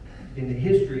in the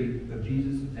history of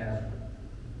Jesus of Nazareth.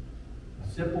 A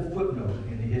simple footnote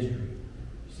in the history.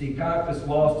 See, Caiaphas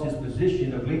lost his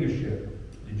position of leadership.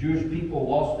 The Jewish people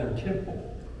lost their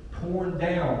temple, torn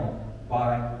down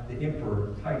by the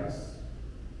Emperor Titus.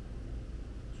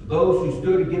 So those who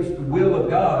stood against the will of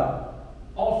God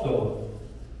also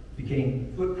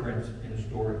became footprints in the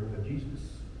story of Jesus.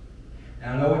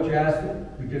 Now I know what you're asking,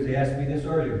 because they asked me this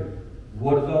earlier.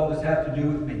 What does all this have to do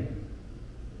with me?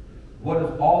 What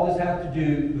does all this have to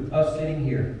do with us sitting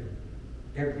here?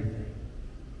 Everything.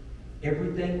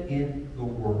 Everything in the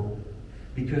world.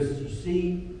 Because you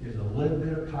see, there's a little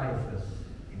bit of Caiaphas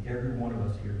in every one of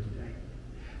us here today.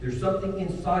 There's something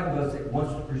inside of us that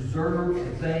wants to preserve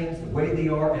the things the way they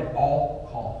are at all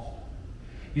costs.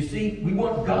 You see, we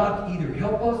want God to either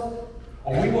help us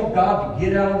or we want God to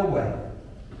get out of the way.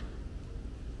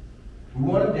 We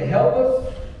want Him to help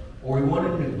us or we want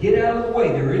Him to get out of the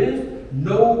way. There is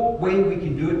no way we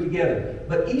can do it together.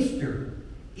 But Easter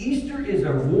is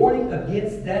a warning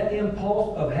against that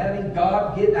impulse of having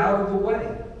God get out of the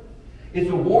way. It's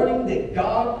a warning that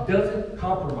God doesn't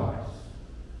compromise.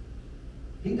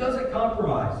 He doesn't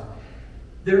compromise.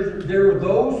 There are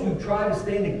those who try to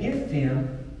stand against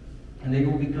Him, and they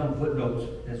will become footnotes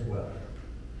as well.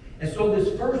 And so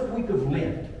this first week of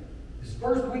Lent,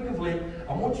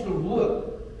 I want you to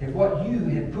look at what you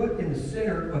have put in the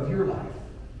center of your life.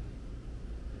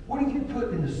 What have you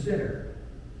put in the center?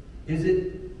 Is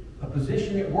it a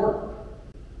position at work?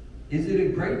 Is it a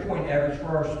grade point average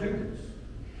for our students?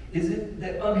 Is it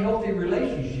that unhealthy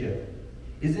relationship?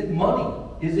 Is it money?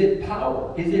 Is it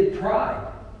power? Is it pride?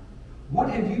 What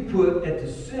have you put at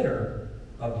the center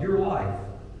of your life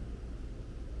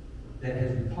that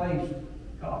has replaced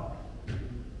God?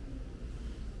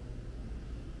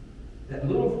 That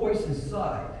little voice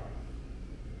inside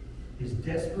is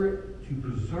desperate to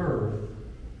preserve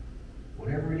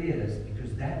whatever it is,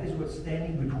 because that is what's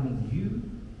standing between you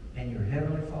and your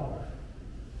Heavenly Father.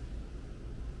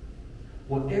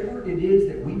 Whatever it is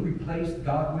that we replace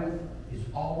God with is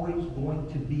always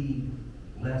going to be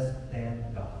less than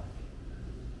God.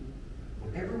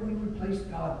 Whatever we replace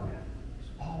God with is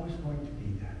always going to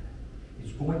be that.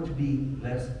 It's going to be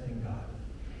less than God.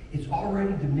 It's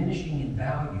already diminishing in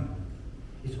value.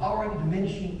 It's already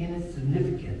diminishing in its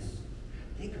significance.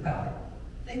 Think about it.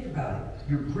 Think about it.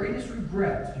 Your greatest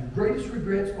regrets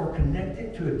are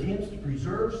connected to attempts to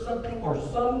preserve something or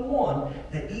someone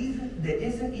that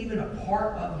isn't even a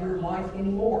part of your life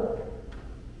anymore.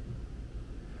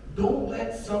 Don't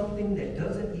let something that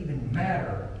doesn't even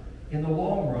matter in the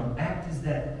long run act as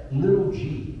that little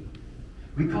g.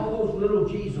 We call those little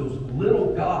g's those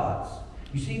little gods.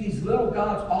 You see, these little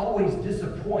gods always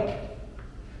disappoint.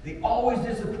 They always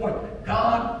disappoint.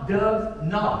 God does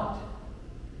not.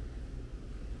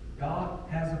 God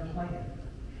has a plan.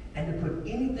 And to put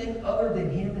anything other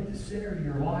than Him at the center of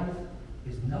your life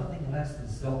is nothing less than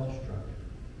self-destructive.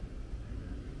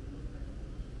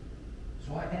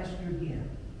 So I ask you again,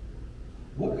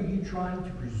 what are you trying to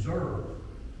preserve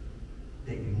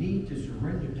that you need to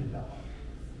surrender to God?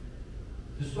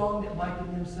 The song that Mike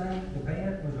and them sang, the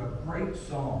band, was a great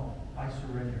song, I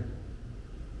Surrender.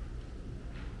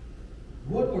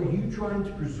 What are you trying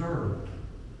to preserve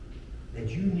that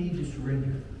you need to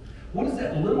surrender? What is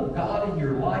that little God in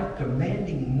your life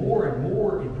demanding more and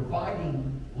more and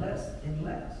providing less and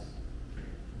less?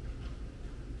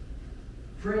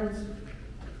 Friends,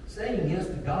 saying yes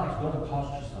to God is going to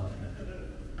cost you something.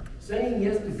 Saying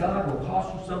yes to God will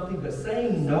cost you something, but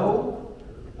saying no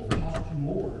will cost you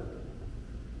more,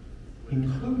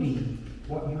 including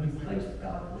what you replaced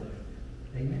God with.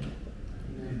 Amen?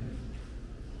 Amen.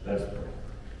 Let us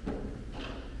pray.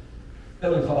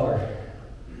 Heavenly Father,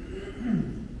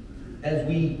 as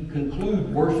we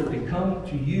conclude worship and come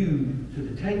to you to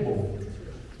the table,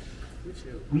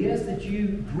 we ask that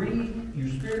you breathe your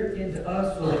Spirit into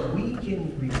us so that we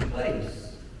can replace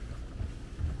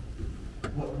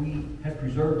what we have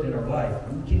preserved in our life.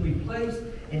 We can replace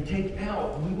and take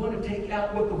out. We want to take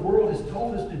out what the world has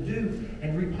told us to do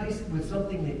and replace it with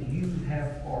something that you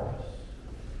have for us.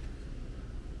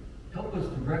 Help us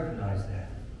to recognize that.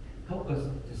 Help us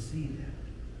to see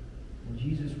that. In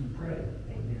Jesus we pray.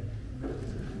 Amen.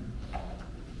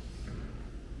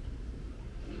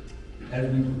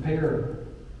 As we prepare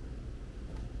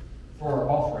for our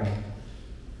offering,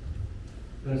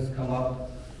 let us come up.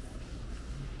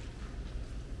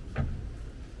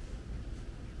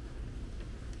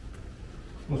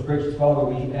 Most gracious Father,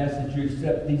 we ask that you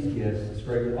accept these gifts as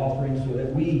fragrant offerings so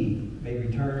that we may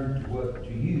return to what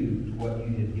you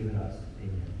have given us.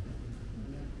 Amen.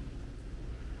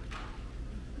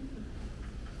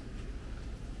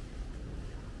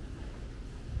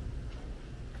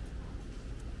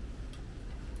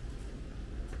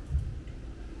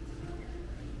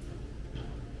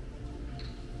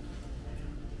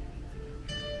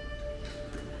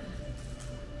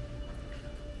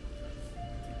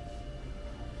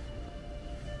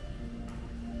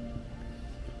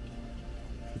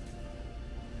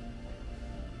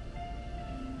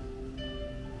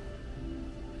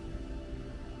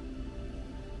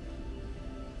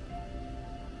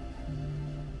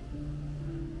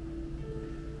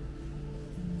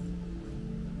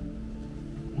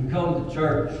 We come to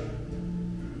church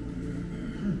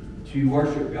to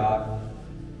worship God.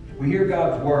 We hear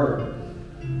God's word.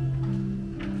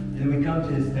 then we come to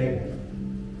this table.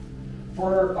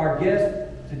 For our guest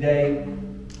today,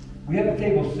 we have a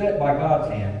table set by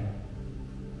God's hand,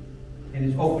 and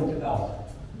it's open to all.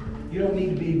 You don't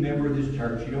need to be a member of this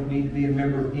church. You don't need to be a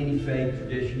member of any faith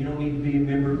tradition. You don't need to be a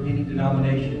member of any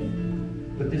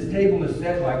denomination. But this table is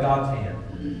set by God's hand.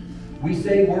 We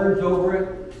say words over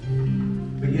it,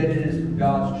 but yet it is for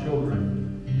God's children.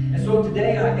 And so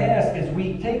today I ask, as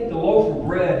we take the loaf of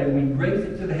bread and we raise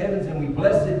it to the heavens and we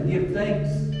bless it and give thanks,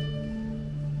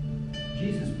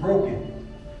 Jesus broke it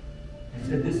and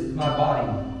said, "This is my body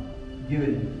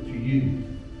given to you.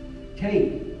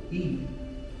 Take, eat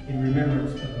in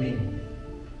remembrance of me."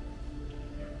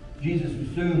 Jesus was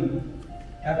soon,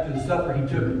 after the supper, he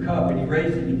took a cup and he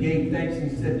raised it and he gave thanks and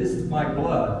he said, "This is my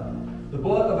blood, the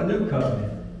blood of a new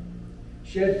covenant,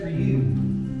 shed for you,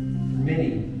 for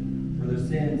many, for the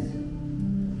sins,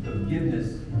 the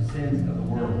forgiveness of sins of the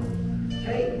world.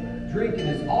 Take, drink, and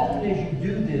as often as you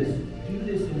do this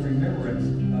in remembrance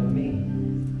of me."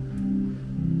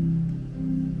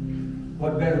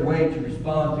 What better way to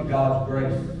respond to God's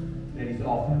grace that He's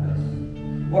offered us?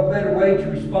 What better way to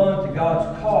respond to God's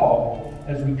call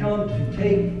as we come to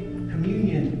take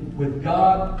communion with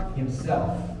God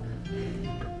Himself?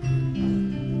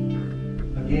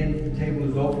 Again, the table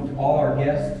is open to all our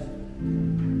guests.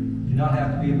 You do not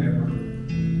have to be a member.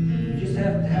 You just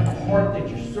have to have a heart that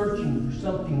you're searching for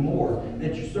something more,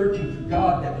 that you're searching for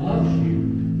God that loves you,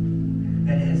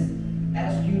 that has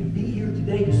asked you to be here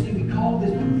today. You see, we call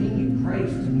this convenient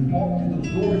grace as we walk through those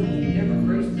doors and you've never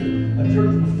graced a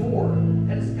church before.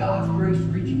 That is God's grace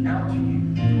reaching out to you.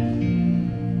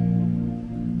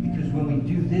 Because when we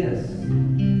do this,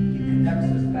 He connects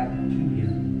us back to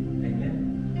Him. Amen?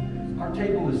 Our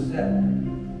table is set.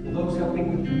 Will those helping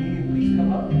with communion please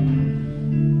come up?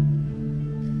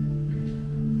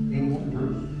 Anyone?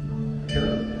 Bruce?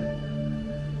 Eric?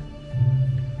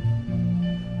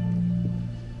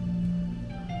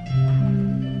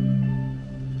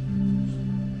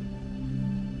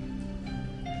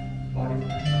 Body of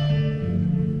Christ.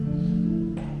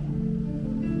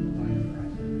 Body of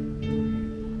Christ.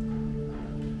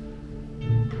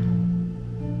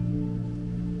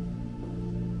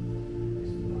 This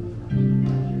is the blood of Christ.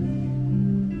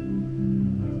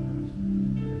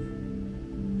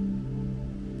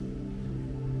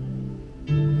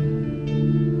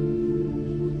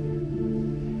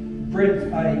 Friends,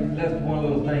 I left one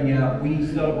little thing out. We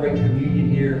celebrate communion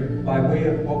here by way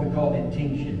of what we call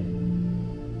intinction.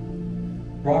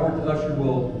 Robert the usher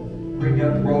will bring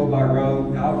up row by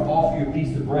row. I'll offer you a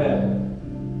piece of bread.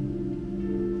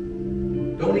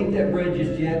 Don't eat that bread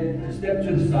just yet. Just step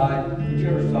to the side,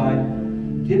 whichever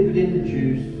side. Dip it in the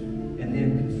juice and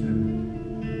then consume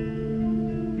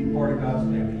it. Be part of God's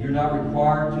family. You're not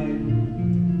required to,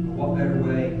 but what better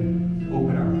way to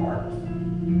open our hearts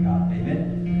to God. Amen?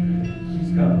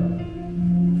 Please come.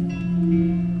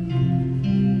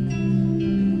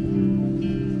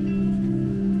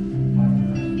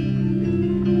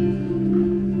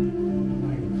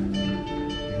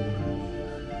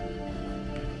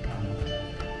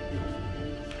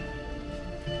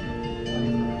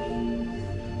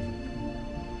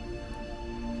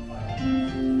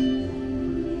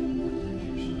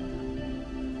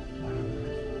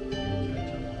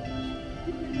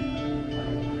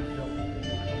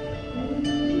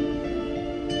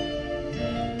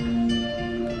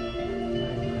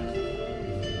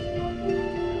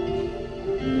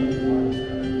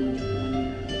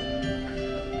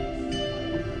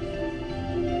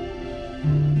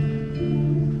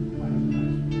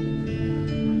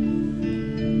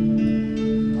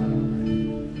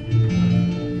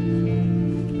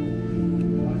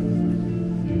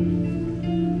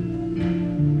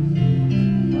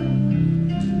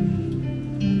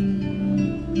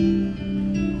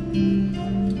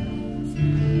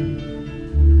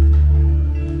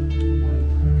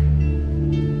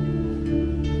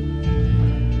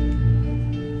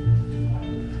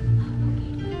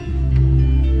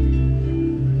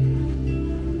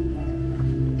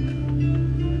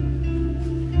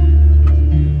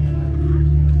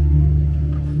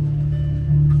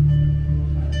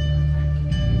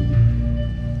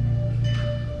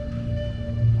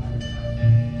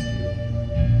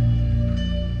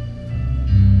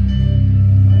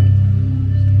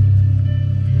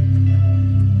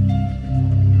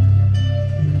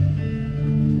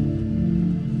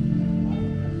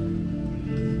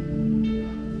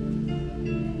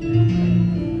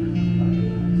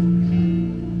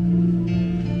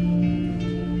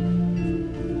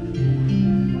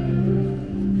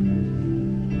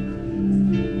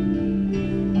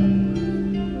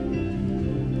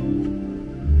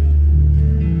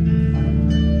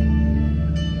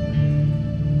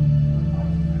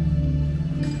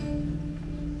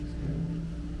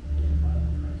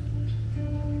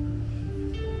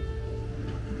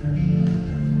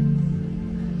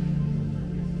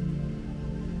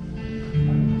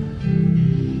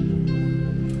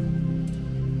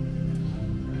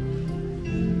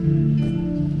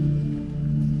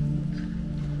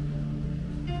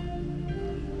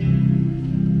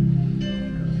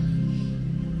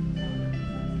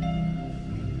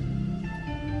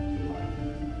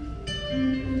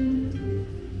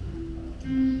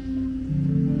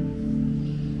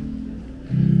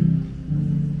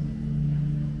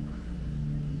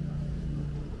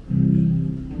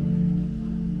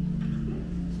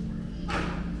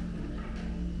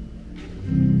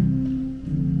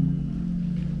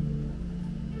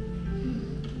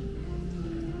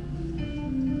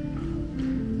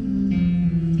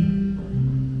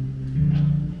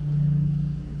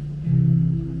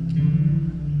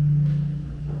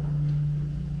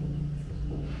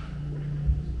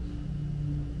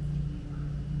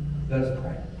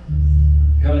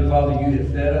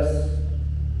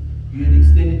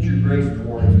 your grace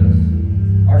towards us.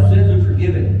 Our sins are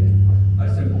forgiven by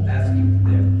simple asking for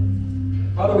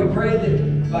them. Father, we pray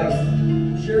that by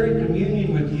sharing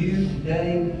communion with you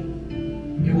today,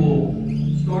 it will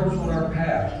start us on our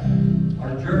path,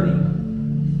 our journey,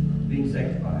 being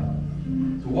sanctified.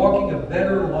 To walking a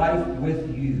better life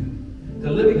with you. To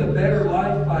living a better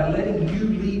life by letting you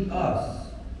lead us.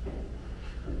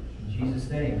 In Jesus'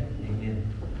 name, amen.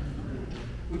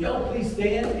 Would y'all please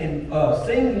stand and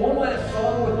sing one last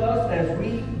song with us as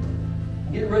we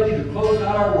get ready to close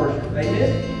out our worship.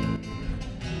 Amen.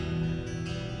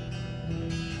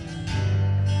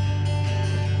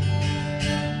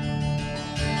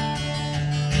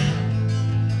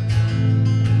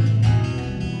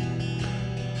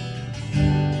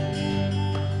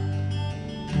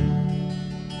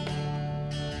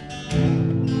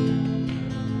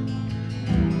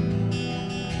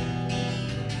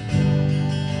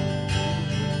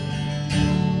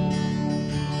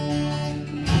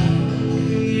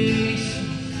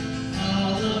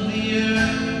 All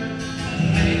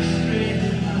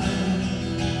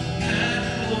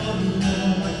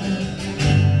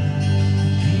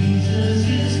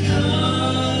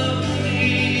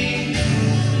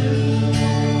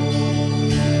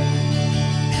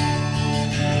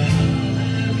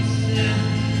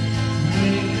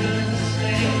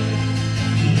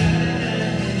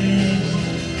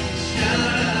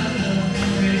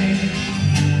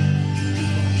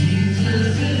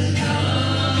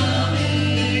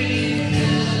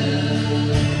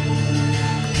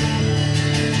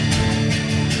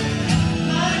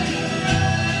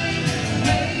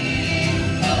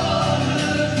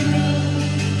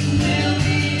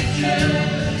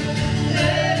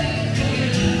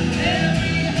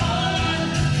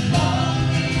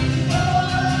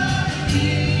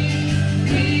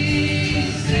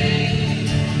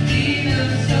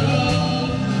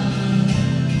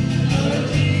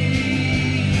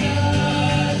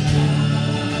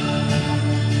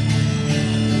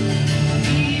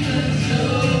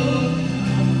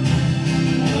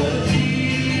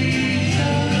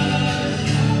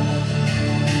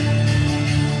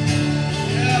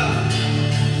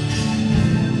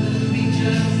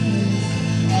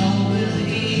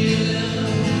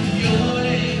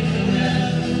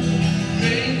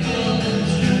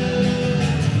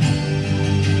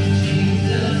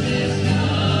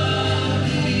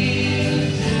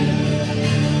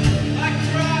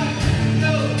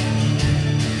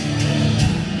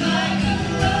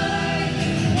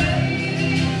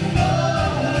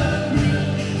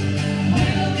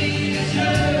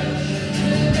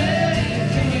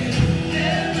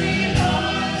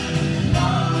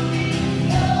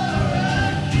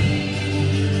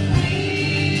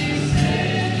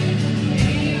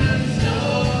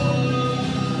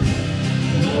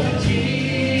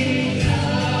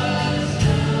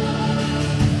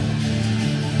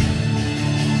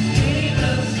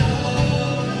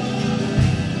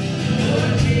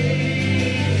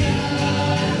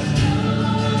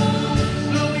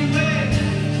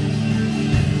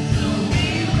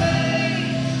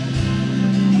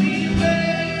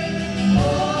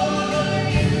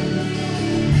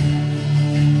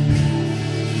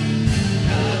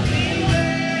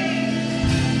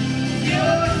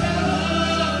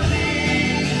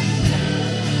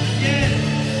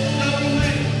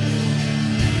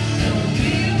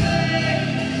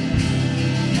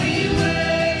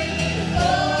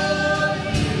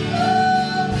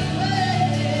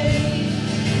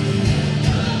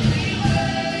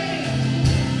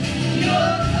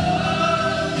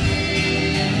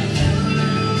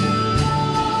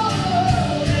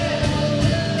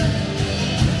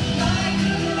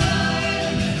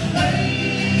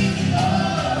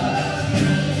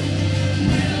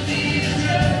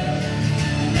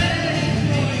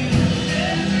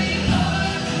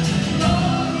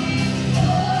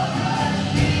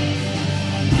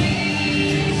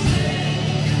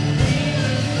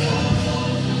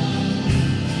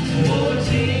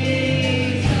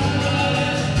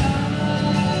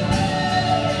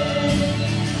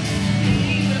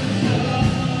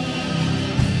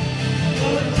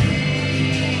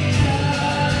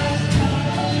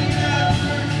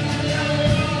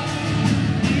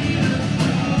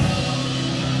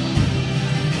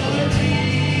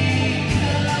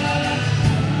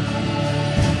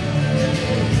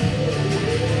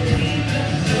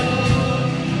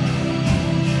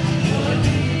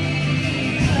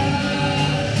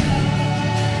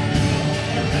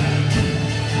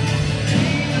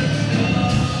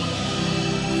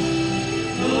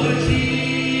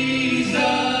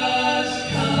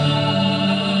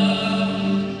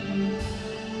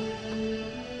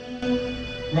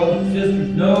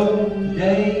know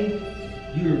today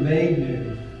you are made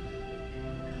new.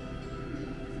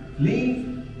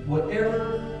 Leave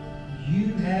whatever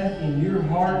you have in your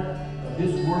heart of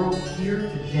this world here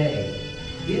today,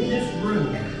 in this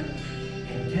room,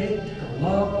 and take the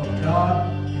love of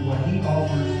God and what He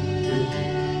offers with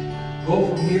you.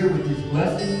 Go from here with His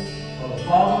blessing of the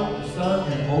Father, the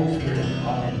Son, and the Holy Spirit.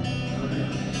 Amen.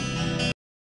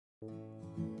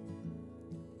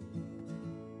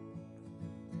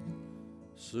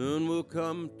 Soon we'll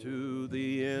come to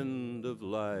the end of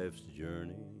life's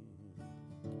journey,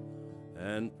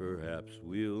 and perhaps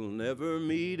we'll never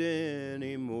meet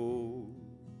anymore,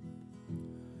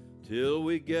 till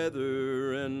we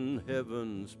gather in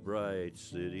heaven's bright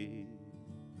city,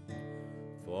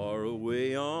 far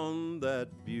away on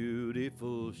that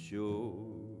beautiful shore.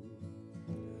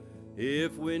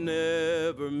 If we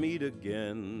never meet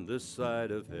again this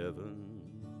side of heaven,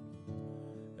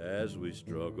 as we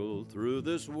struggle through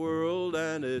this world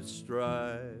and its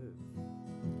strife,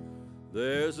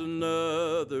 there's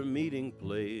another meeting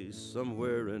place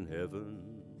somewhere in heaven,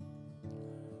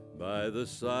 by the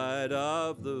side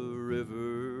of the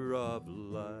river of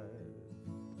life,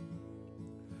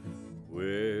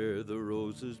 where the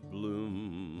roses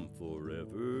bloom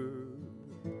forever,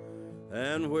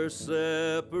 and where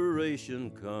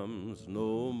separation comes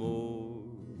no more.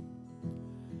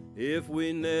 If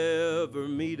we never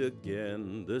meet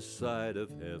again this side of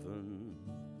heaven,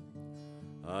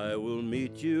 I will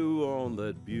meet you on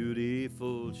that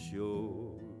beautiful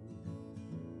shore.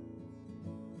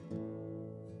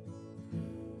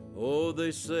 Oh,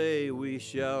 they say we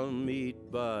shall meet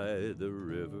by the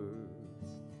river,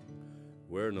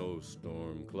 where no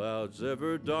storm clouds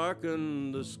ever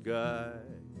darken the sky.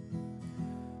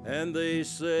 And they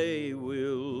say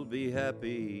we'll be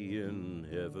happy in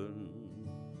heaven,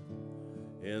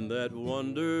 in that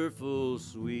wonderful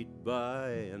sweet by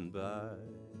and by.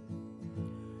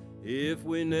 If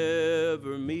we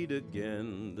never meet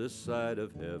again this side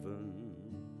of heaven,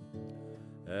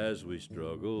 as we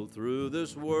struggle through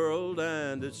this world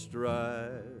and its strife,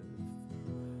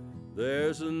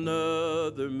 there's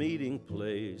another meeting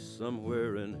place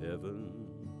somewhere in heaven,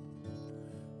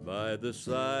 by the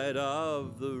side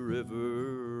of the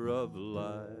river of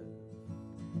life,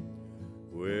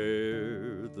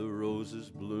 where the roses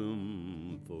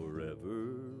bloom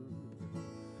forever,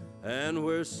 and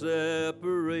where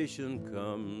separation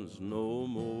comes no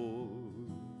more.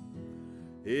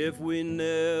 If we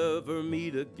never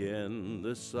meet again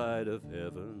this side of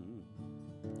heaven,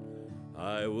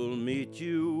 I will meet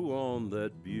you on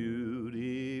that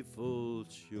beautiful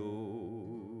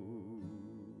shore.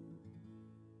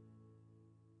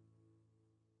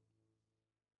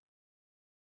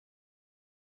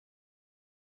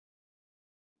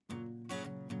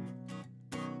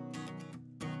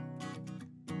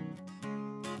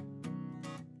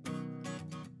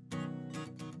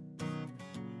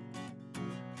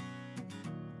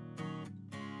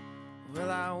 Well,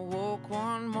 I woke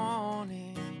one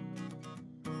morning,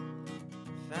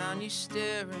 found you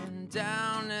staring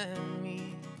down at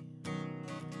me.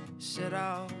 Said,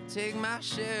 I'll take my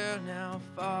share now,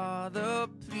 Father,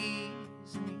 please.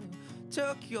 And you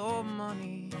took your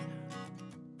money,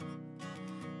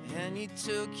 and you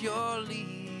took your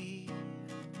leave.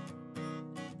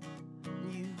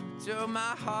 You took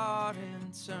my heart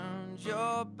and turned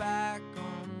your back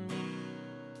on me.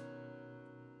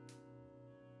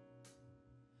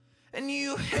 And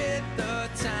you hit the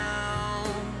town,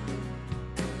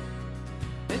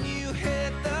 and you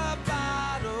hit the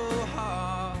bottle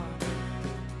hard.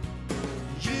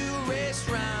 You raced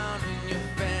round in your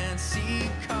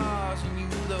fancy cars, and you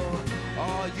load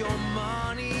all your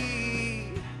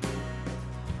money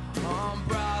on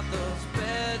brothels,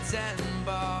 beds, and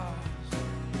bars.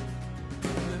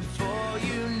 Before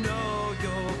you know,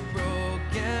 your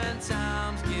broken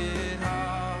times get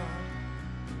hard.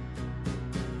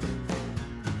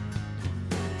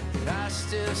 I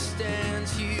still stand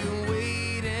here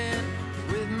waiting,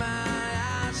 with my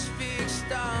eyes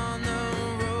fixed on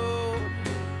the road,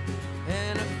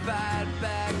 and I fight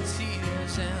back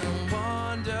tears and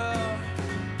wonder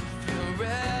if you're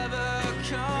ever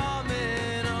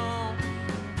coming home.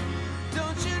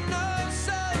 Don't you know,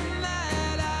 son,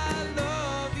 that I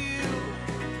love you,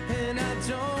 and I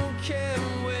don't care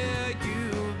where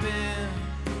you've been,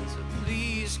 so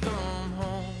please come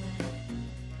home.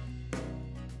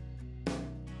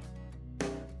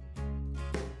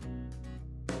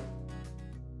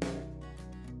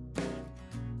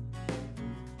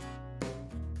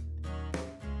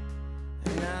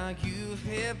 Now you've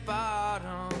hit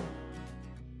bottom,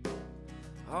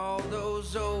 all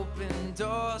those open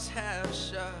doors have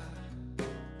shut.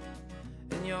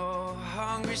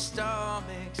 hungry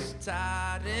stomachs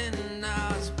tied in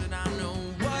knots, but I know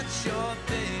what you're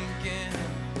thinking,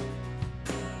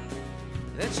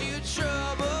 that you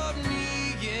troubled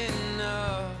me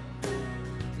enough.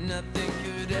 Nothing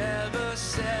could ever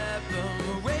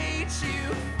separate you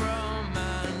from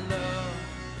my love.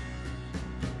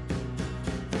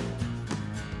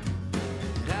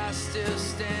 But I still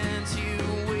stand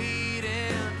here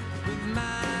waiting with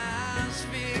my eyes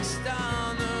fixed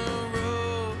on the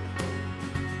road,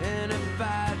 and I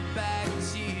fight back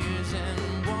tears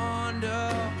and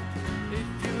wonder if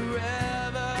you're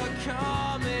ever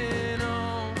coming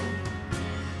home.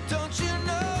 Don't you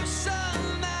know,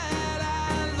 son, that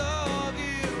I love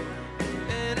you,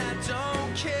 and I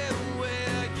don't care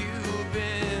where you've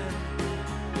been.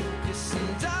 Yes,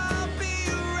 and I'll be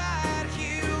right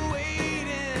here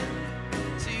waiting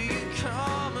till you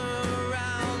come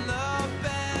around the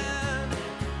bend,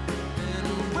 and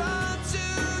I'll run to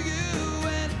you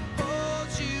and hold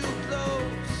you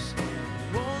close,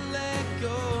 won't let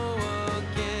go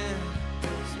again.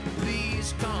 So please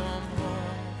come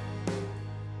home,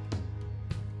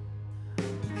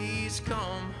 please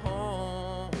come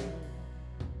home.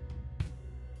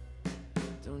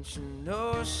 Don't you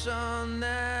know, son,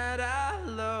 that I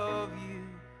love you,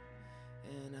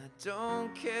 and I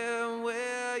don't care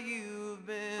where you've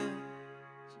been,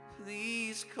 so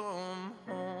please come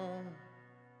home.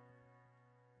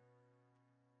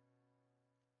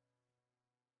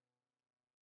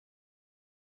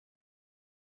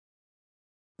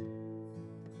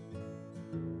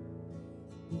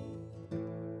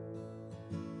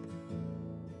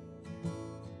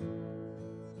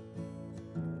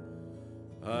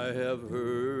 I have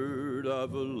heard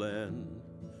of a land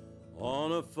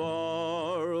on a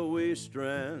faraway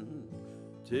strand.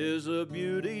 'Tis a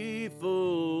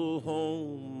beautiful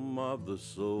home of the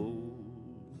soul,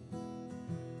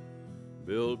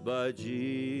 built by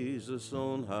Jesus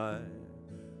on high,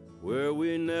 where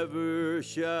we never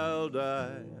shall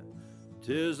die.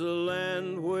 'Tis a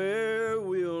land where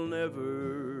we'll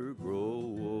never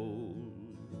grow old,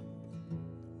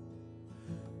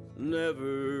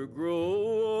 never grow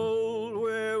old,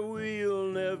 where we'll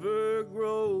never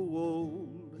grow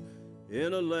old,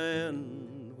 in a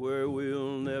land where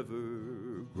we'll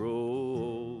never grow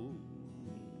old,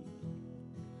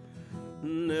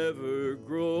 never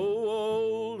grow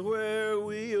old, where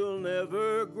we'll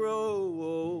never grow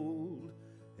old,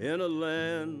 in a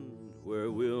land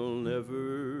where we'll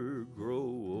never grow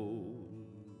old.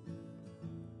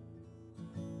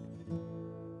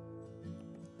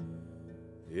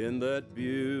 In that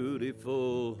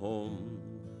beautiful home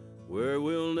where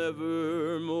we'll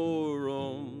never more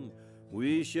roam,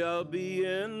 we shall be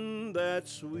in that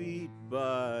sweet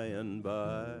by and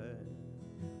by.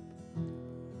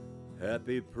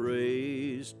 Happy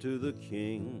praise to the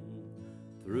King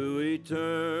through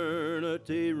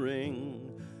eternity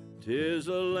ring. 'Tis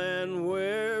a land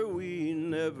where we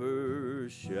never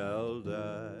shall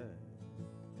die.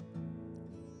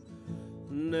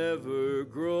 Never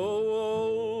grow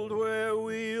old, where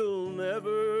we'll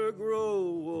never grow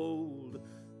old.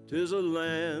 'Tis a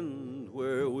land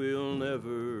where we'll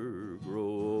never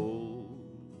grow old.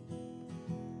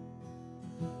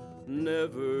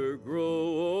 Never grow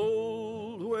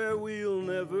old, where we'll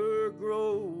never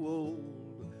grow old.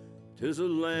 'Tis a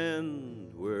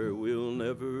land where we'll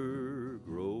never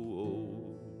grow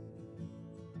old.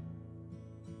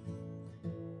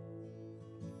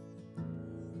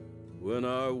 When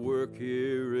our work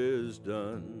here is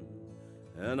done,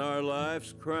 and our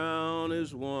life's crown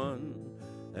is won,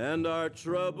 and our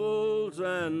troubles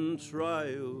and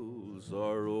trials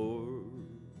are o'er,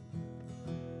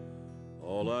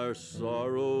 all our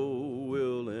sorrow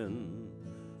will end,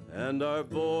 and our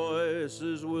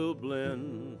voices will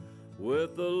blend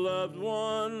with the loved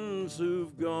ones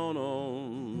who've gone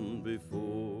on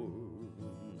before.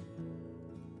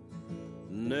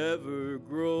 Never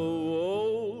grow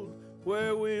old,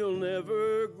 where we'll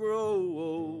never grow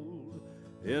old,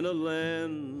 in a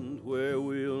land where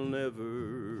we'll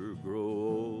never grow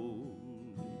old.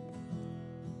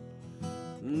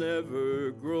 Never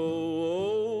grow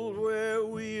old, where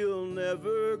we'll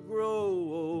never grow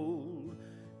old,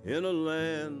 in a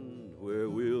land where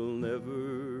we'll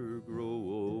never grow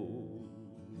old.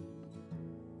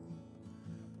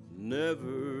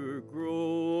 Never grow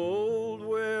old,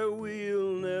 where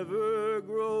we'll never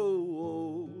grow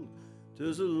old.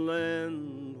 'Tis a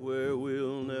land where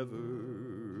we'll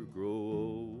never grow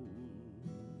old.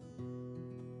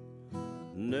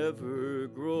 Never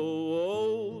grow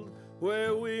old,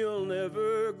 where we'll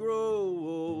never grow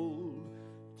old.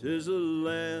 'Tis a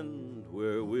land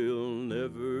where we'll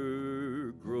never